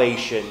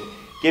salvation,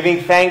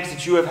 giving thanks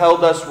that you have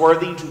held us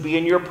worthy to be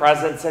in your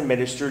presence and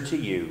minister to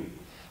you.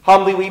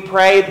 Humbly we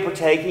pray, the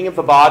partaking of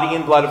the body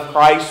and blood of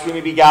Christ, we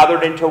may be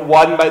gathered into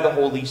one by the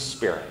Holy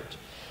Spirit.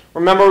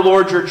 Remember,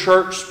 Lord, your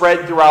church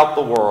spread throughout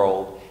the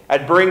world,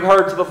 and bring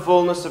her to the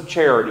fullness of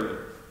charity,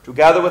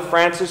 together with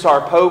Francis our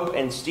Pope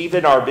and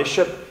Stephen our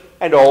Bishop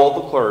and all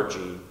the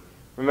clergy.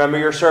 Remember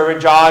your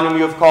servant John, whom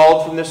you have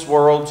called from this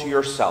world to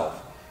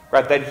yourself.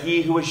 Grant that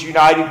he who was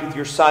united with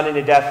your Son in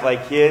a death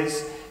like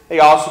his may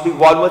also be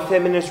one with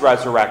him in his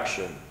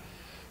resurrection.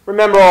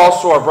 Remember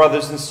also our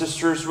brothers and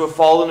sisters who have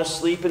fallen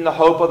asleep in the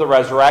hope of the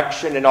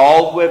resurrection, and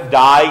all who have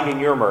died in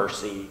your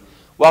mercy.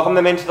 Welcome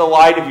them into the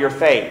light of your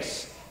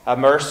face. Have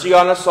mercy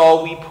on us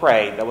all, we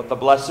pray, that with the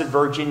Blessed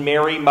Virgin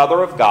Mary,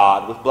 Mother of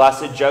God, with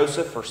blessed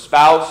Joseph, her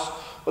spouse,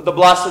 with the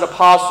blessed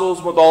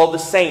apostles, with all the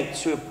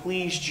saints who have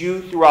pleased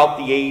you throughout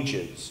the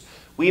ages,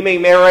 we may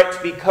merit to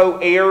be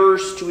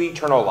co-heirs to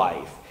eternal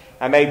life,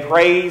 and may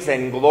praise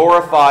and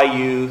glorify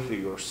you through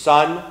your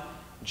Son,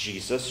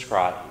 Jesus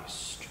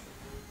Christ.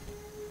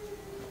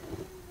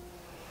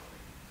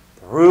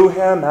 Through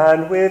him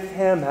and with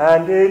him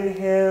and in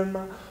him,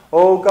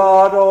 O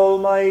God,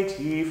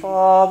 Almighty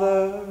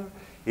Father,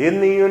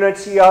 in the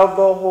unity of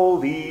the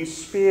Holy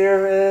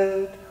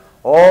Spirit,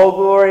 all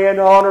glory and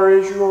honor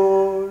is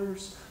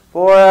yours,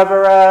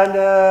 forever and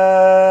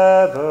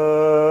ever.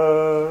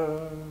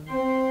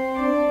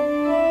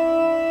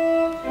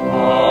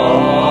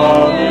 Amen.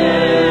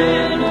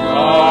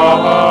 Amen.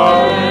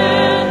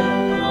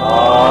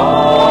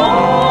 Amen.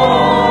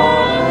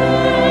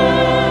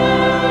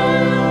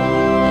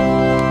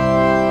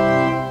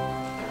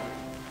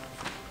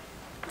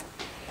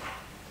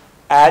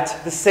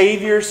 At the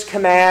Savior's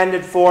command,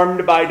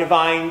 informed by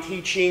divine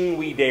teaching,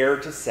 we dare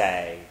to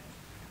say,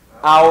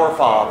 Our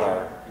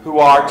Father, who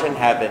art in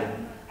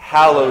heaven,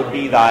 hallowed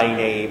be thy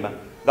name.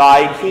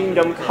 Thy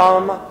kingdom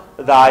come,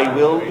 thy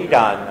will be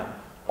done,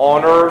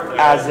 on earth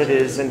as it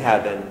is in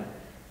heaven.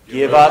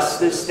 Give us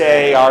this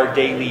day our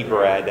daily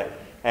bread,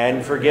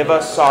 and forgive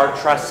us our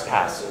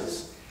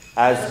trespasses,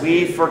 as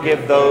we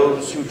forgive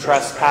those who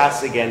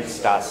trespass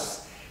against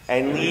us.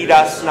 And lead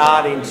us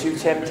not into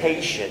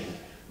temptation,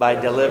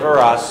 but deliver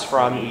us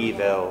from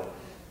evil.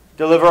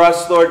 Deliver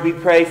us, Lord, we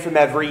pray, from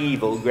every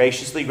evil.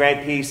 Graciously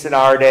grant peace in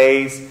our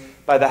days.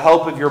 By the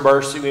help of your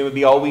mercy, we may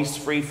be always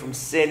free from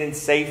sin and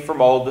safe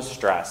from all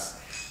distress,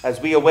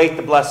 as we await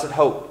the blessed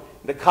hope,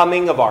 the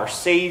coming of our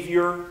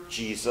Savior,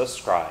 Jesus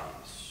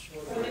Christ.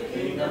 For the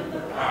kingdom,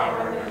 the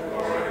power, and the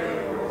glory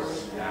are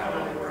yours, now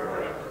and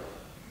forever.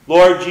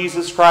 Lord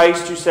Jesus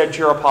Christ, who said to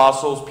your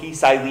apostles,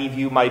 Peace I leave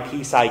you, my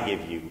peace I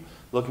give you,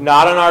 look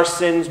not on our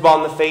sins, but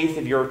on the faith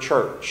of your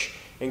church,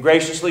 and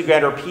graciously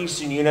grant her peace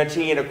and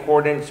unity in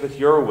accordance with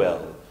your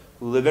will,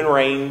 who live and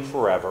reign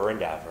forever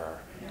and ever.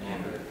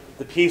 Amen.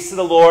 The peace of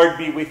the Lord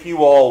be with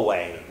you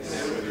always.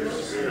 And with your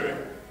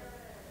spirit.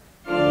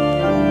 Take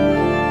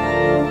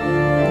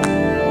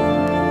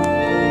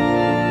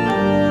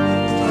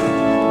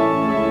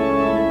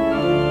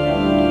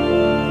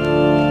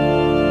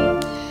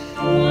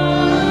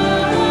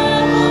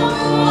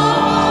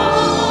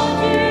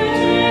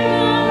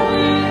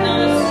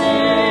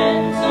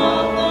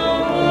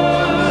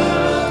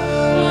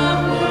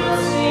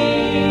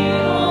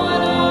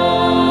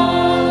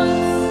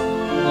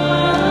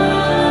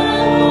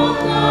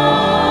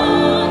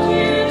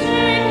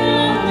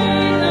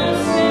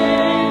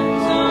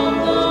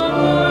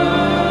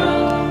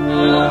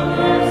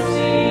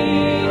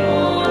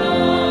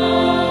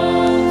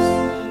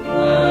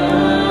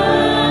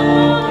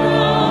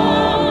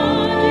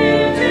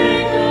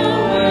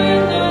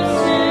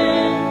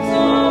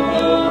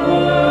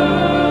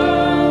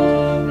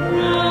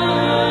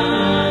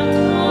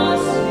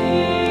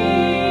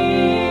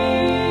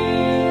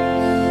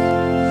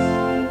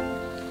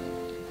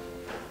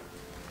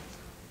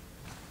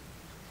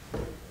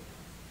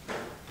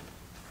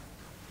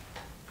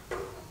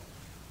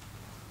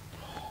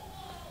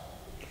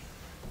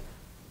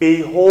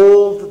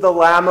Behold the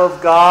Lamb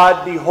of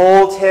God.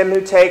 Behold him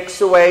who takes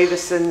away the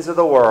sins of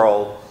the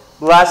world.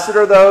 Blessed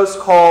are those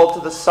called to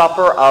the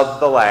supper of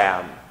the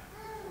Lamb.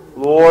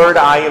 Lord,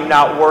 I am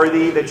not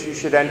worthy that you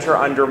should enter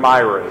under my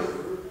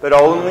roof, but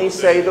only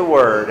say the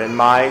word, and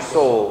my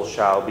soul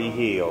shall be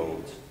healed.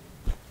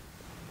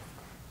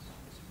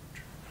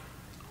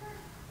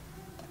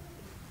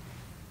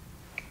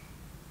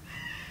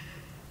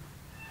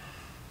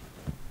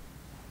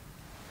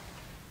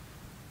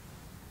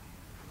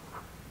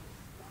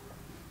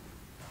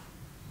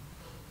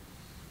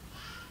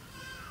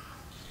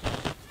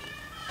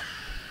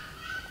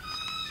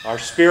 Our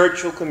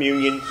spiritual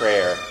communion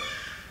prayer.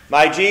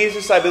 My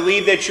Jesus, I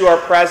believe that you are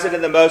present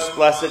in the most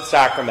blessed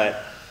sacrament.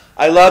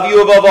 I love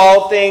you above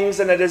all things,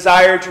 and I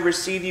desire to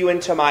receive you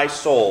into my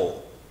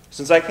soul.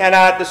 Since I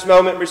cannot at this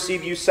moment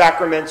receive you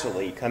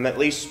sacramentally, come at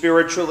least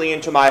spiritually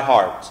into my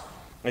heart.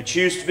 I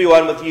choose to be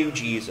one with you,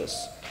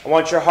 Jesus. I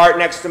want your heart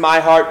next to my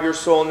heart, your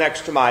soul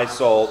next to my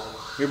soul,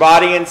 your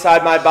body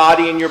inside my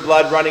body, and your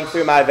blood running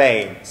through my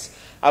veins.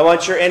 I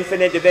want your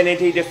infinite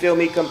divinity to fill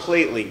me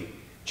completely.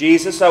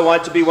 Jesus, I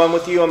want to be one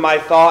with you in my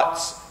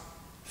thoughts,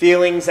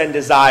 feelings, and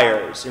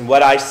desires, in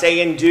what I say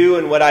and do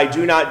and what I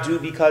do not do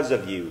because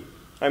of you.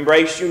 I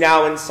embrace you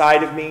now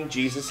inside of me.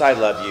 Jesus, I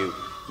love you.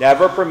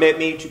 Never permit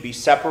me to be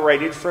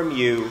separated from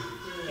you.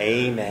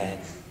 Amen.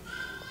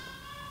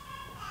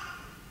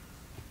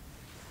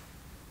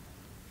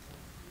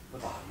 The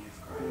body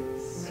of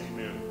Christ.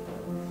 Amen.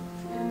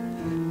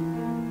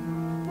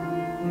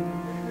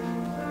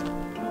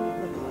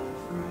 The blood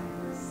of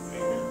Christ.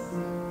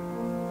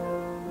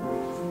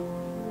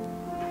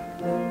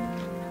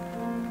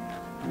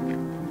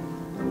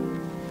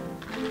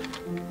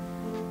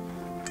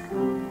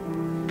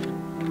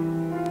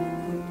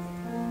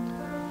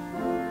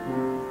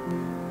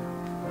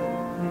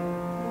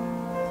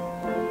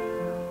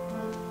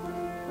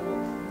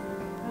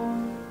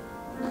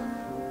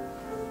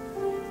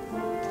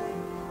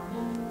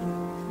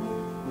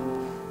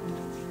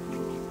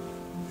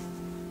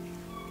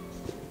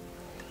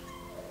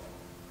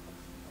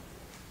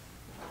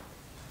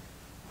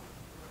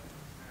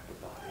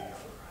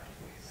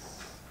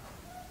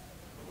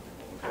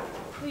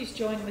 Please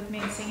join with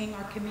me in singing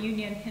our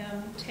communion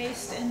hymn,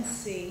 Taste and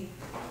See.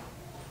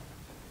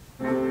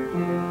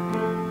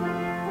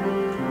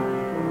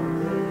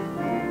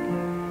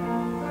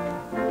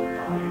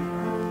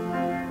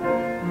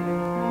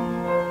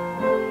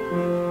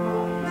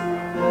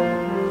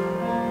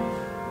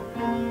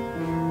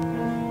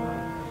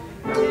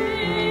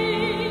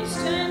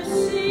 Taste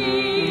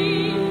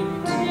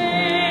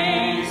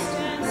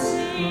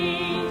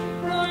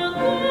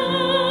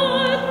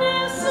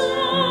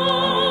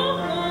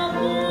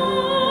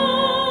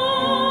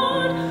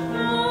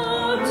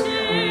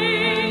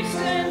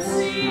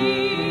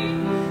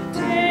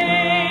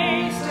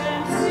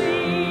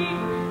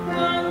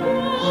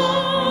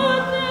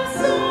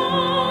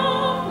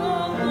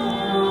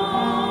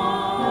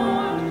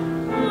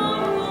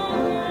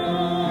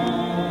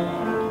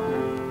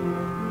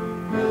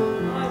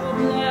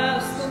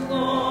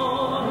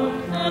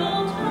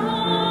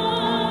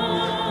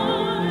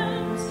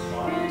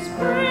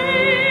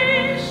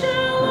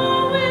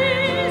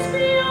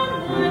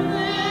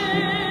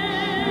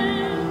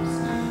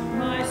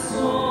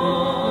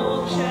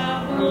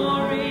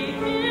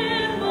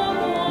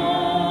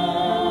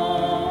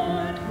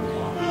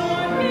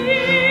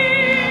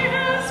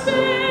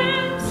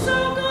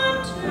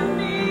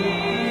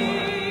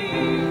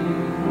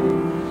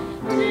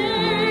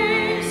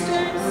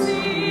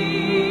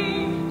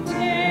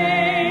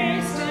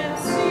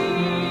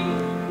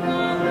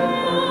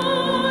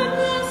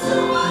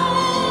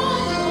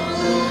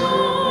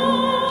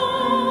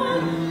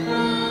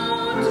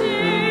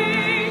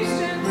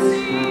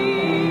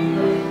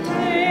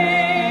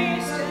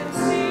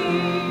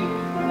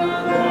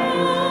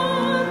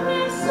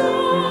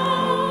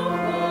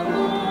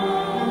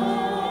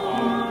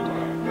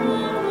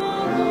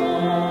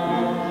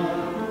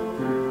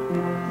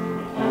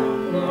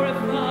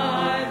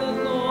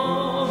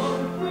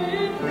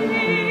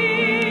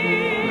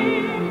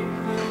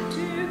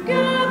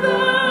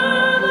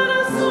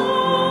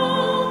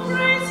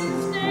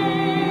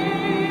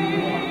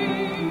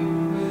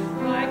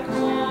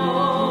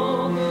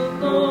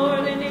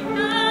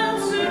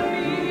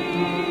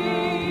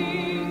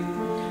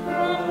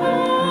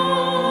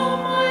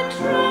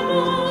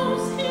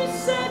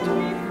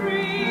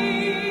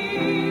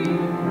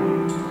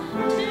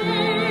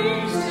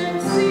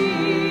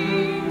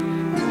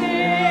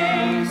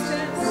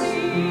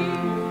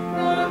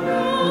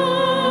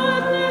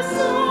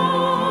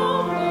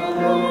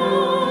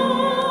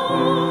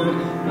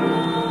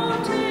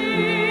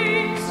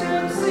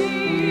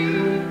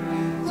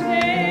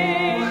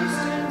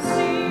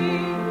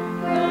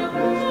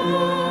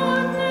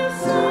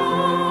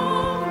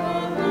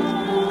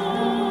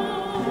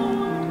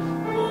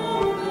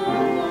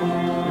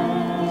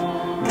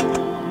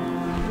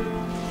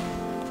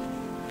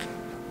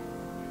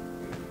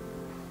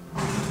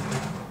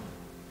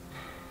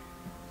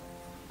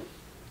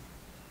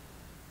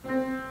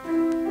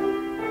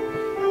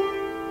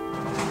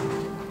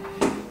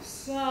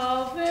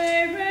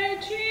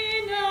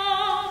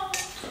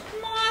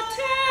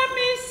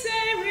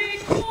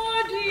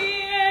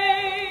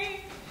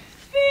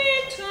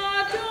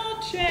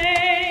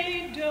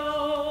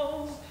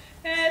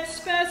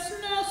Pax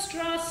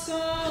nostra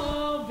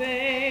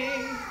salve,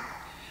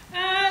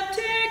 et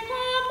te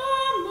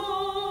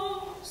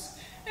clamamus,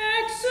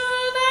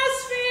 exudas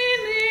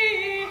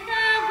filii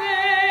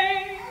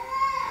Hevae,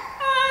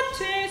 et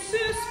te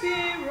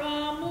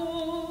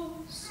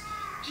suspiramus,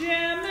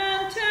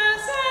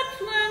 gementes et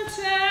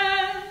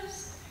flentes,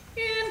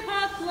 in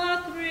hac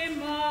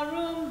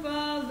lacrimarum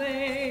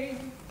vale.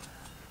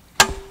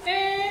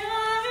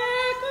 Ea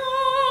ego,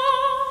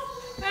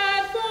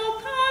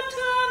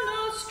 advocata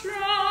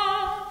nostra,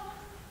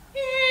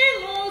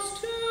 illos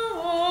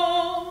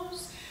tuos,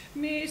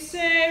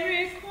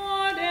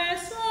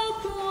 misericordes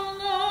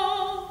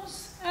oculos,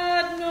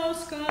 ad nos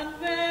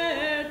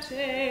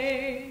converte.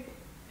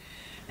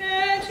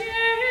 Et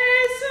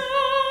Iesu,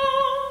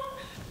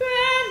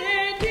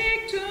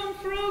 benedictum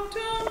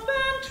fructum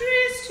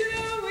ventris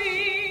tui,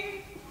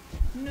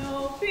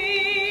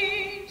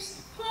 nobis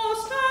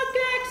post hoc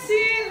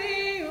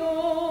exilio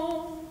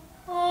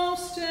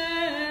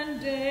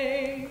ostende.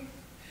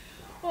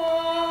 O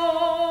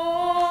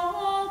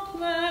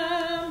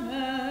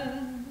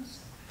clemens,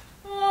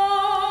 O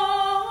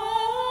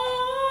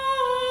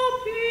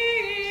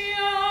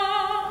pia,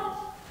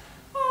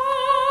 O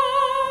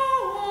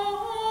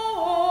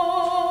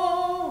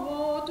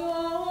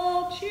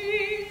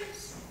dulcis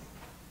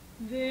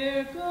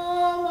Virgo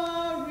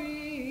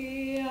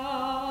Maria.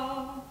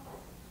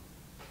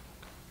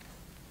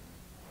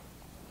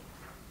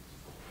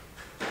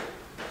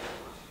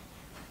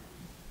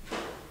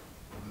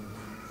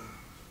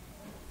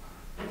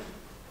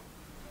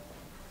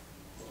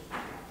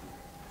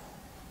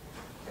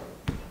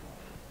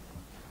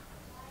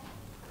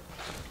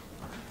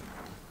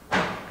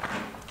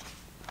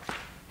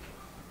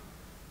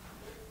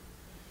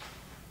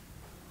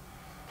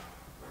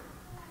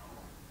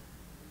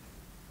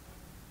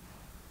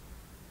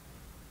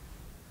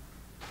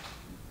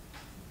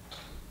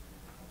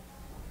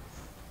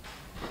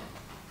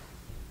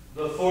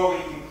 Before we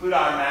conclude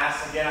our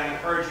Mass, again, I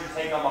encourage you to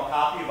take home a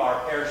copy of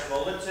our parish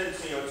bulletin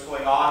so you know what's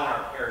going on in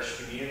our parish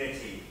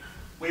community.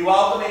 We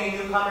welcome any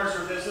newcomers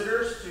or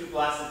visitors to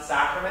Blessed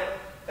Sacrament.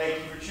 Thank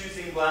you for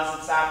choosing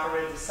Blessed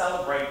Sacrament to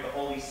celebrate the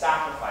holy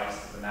sacrifice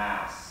of the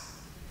Mass.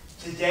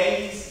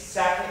 Today's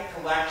second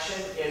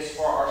collection is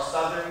for our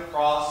Southern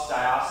Cross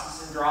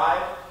Diocesan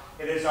Drive.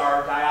 It is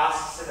our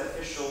diocesan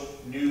official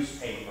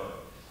newspaper.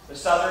 The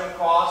Southern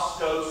Cross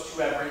goes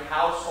to every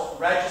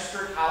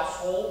registered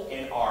household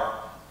in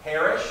our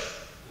parish.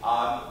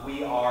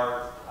 We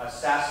are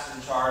assessed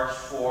and charged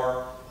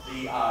for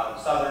the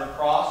Southern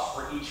Cross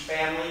for each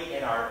family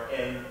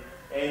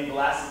in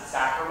Blessed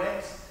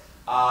Sacrament.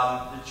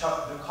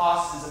 The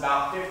cost is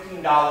about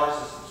 $15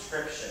 a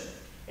subscription.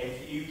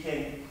 If you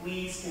can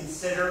please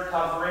consider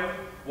covering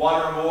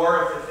one or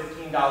more of the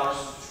 $15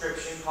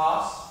 subscription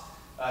cost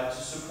to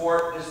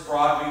support this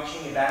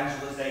broad-reaching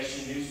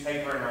evangelization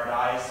newspaper in our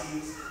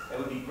diocese, it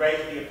would be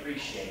greatly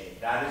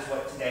appreciated. That is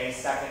what today's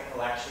second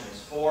collection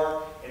is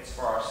for. It's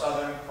for our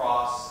Southern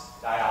Cross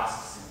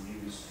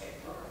Diocesan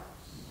newspaper.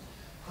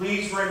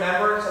 Please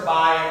remember to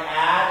buy an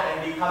ad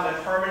and become a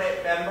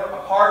permanent member,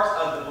 a part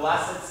of the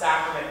Blessed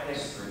Sacrament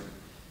history.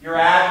 Your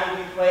ad will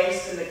be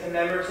placed in the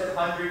commemorative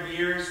 100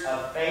 Years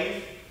of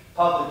Faith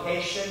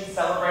publication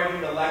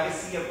celebrating the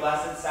legacy of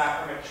Blessed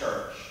Sacrament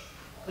Church.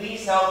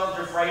 Please help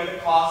to defray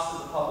the cost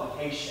of the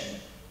publication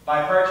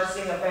by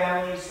purchasing a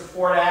family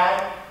support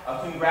ad, a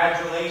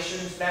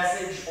congratulations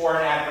message, or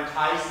an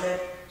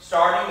advertisement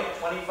starting at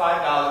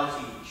 $25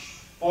 each.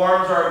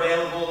 Forms are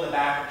available in the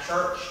back of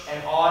church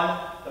and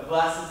on the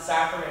Blessed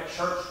Sacrament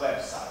Church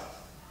website.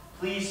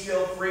 Please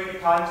feel free to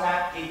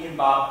contact Deacon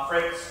Bob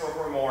Fritz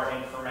for more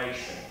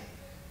information.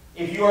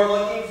 If you are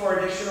looking for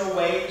additional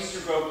ways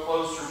to grow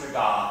closer to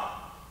God,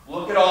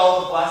 look at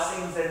all the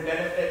blessings and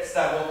benefits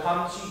that will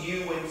come to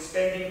you when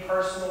spending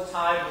personal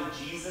time with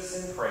Jesus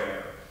in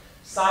prayer.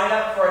 Sign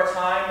up for a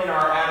time in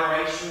our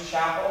Adoration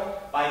Chapel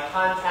by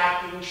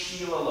contacting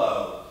Sheila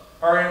Lowe.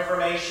 Her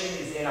information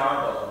is in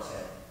our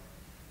bulletin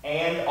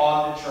and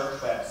on the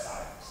church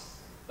website.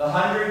 The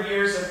 100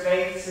 Years of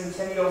Faith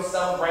Centennial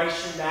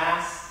Celebration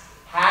Mass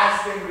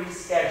has been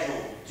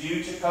rescheduled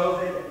due to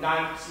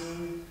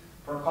COVID-19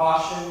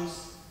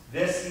 precautions.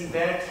 This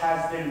event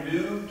has been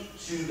moved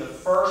to the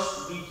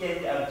first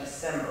weekend of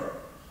December.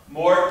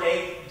 More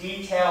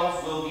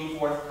details will be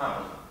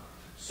forthcoming.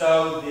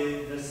 So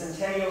the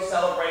Centennial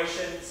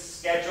Celebration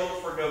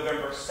scheduled for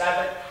November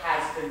 7th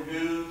has been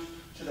moved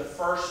to the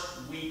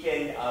first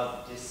weekend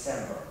of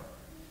December.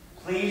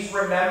 Please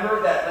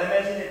remember that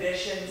limited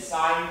edition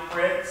signed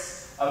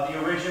prints of the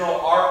original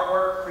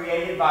artwork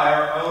created by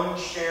our own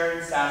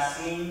Sharon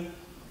Sassine,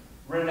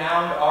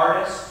 renowned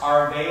artist,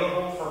 are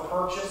available for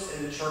purchase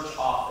in the church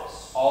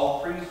office.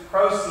 All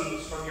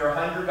proceeds from your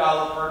 $100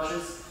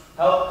 purchase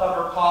help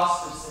cover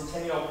costs of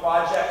centennial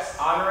projects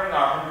honoring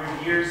our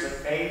 100 Years of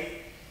Faith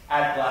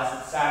at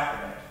Blessed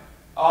Sacrament.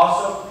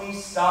 Also,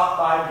 please stop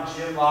by the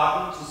gym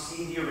lobby to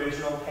see the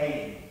original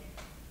painting.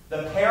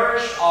 The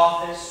parish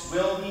office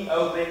will be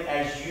open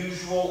as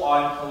usual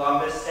on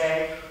Columbus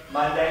Day,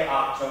 Monday,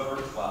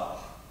 October 12th.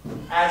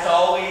 As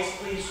always,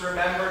 please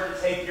remember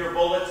to take your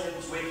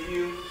bulletins with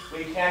you.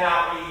 We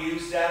cannot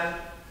reuse them.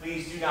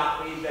 Please do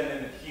not leave them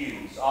in the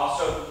pews.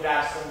 Also, if we could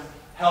have some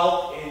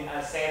help in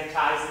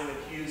sanitizing the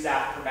pews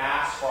after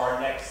Mass for our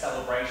next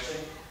celebration,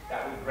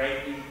 that would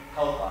greatly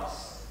help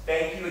us.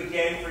 Thank you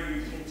again for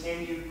your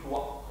continued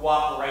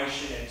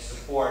cooperation and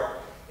support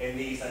in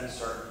these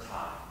uncertain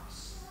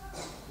times.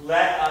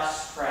 Let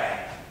us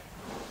pray.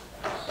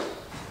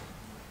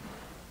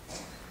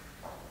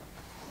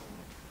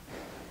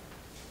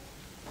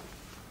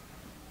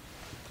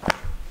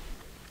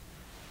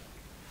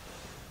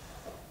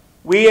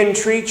 We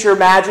entreat your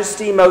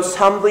majesty most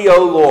humbly,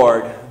 O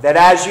Lord, that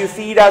as you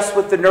feed us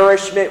with the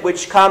nourishment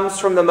which comes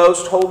from the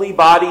most holy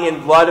body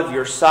and blood of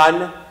your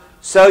Son,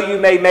 so you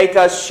may make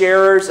us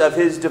sharers of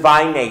his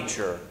divine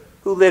nature,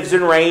 who lives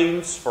and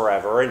reigns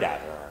forever and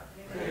ever.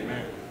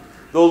 Amen.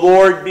 The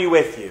Lord be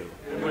with you.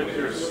 And with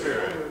your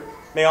spirit.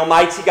 May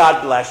Almighty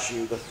God bless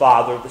you, the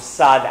Father, the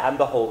Son, and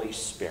the Holy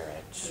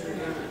Spirit.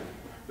 Amen.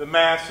 The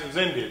Mass is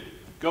ended.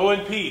 Go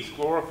in peace,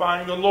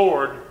 glorifying the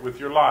Lord with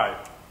your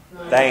life.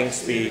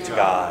 Thanks be to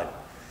God.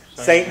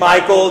 Saint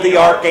Michael the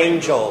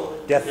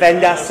Archangel,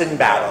 defend us in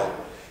battle.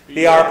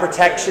 Be our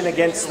protection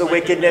against the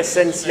wickedness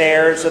and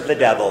snares of the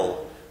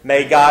devil.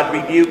 May God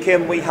rebuke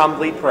him, we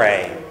humbly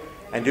pray.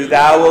 And do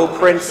thou, O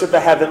Prince of the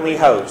heavenly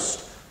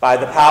host, by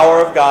the power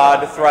of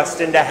God,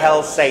 thrust into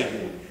hell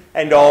Satan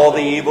and all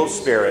the evil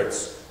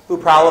spirits who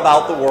prowl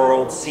about the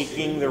world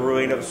seeking the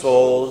ruin of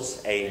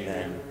souls.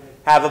 Amen.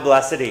 Have a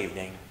blessed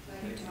evening.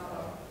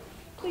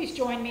 Please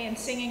join me in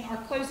singing our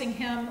closing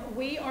hymn,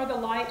 We Are the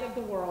Light of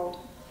the World.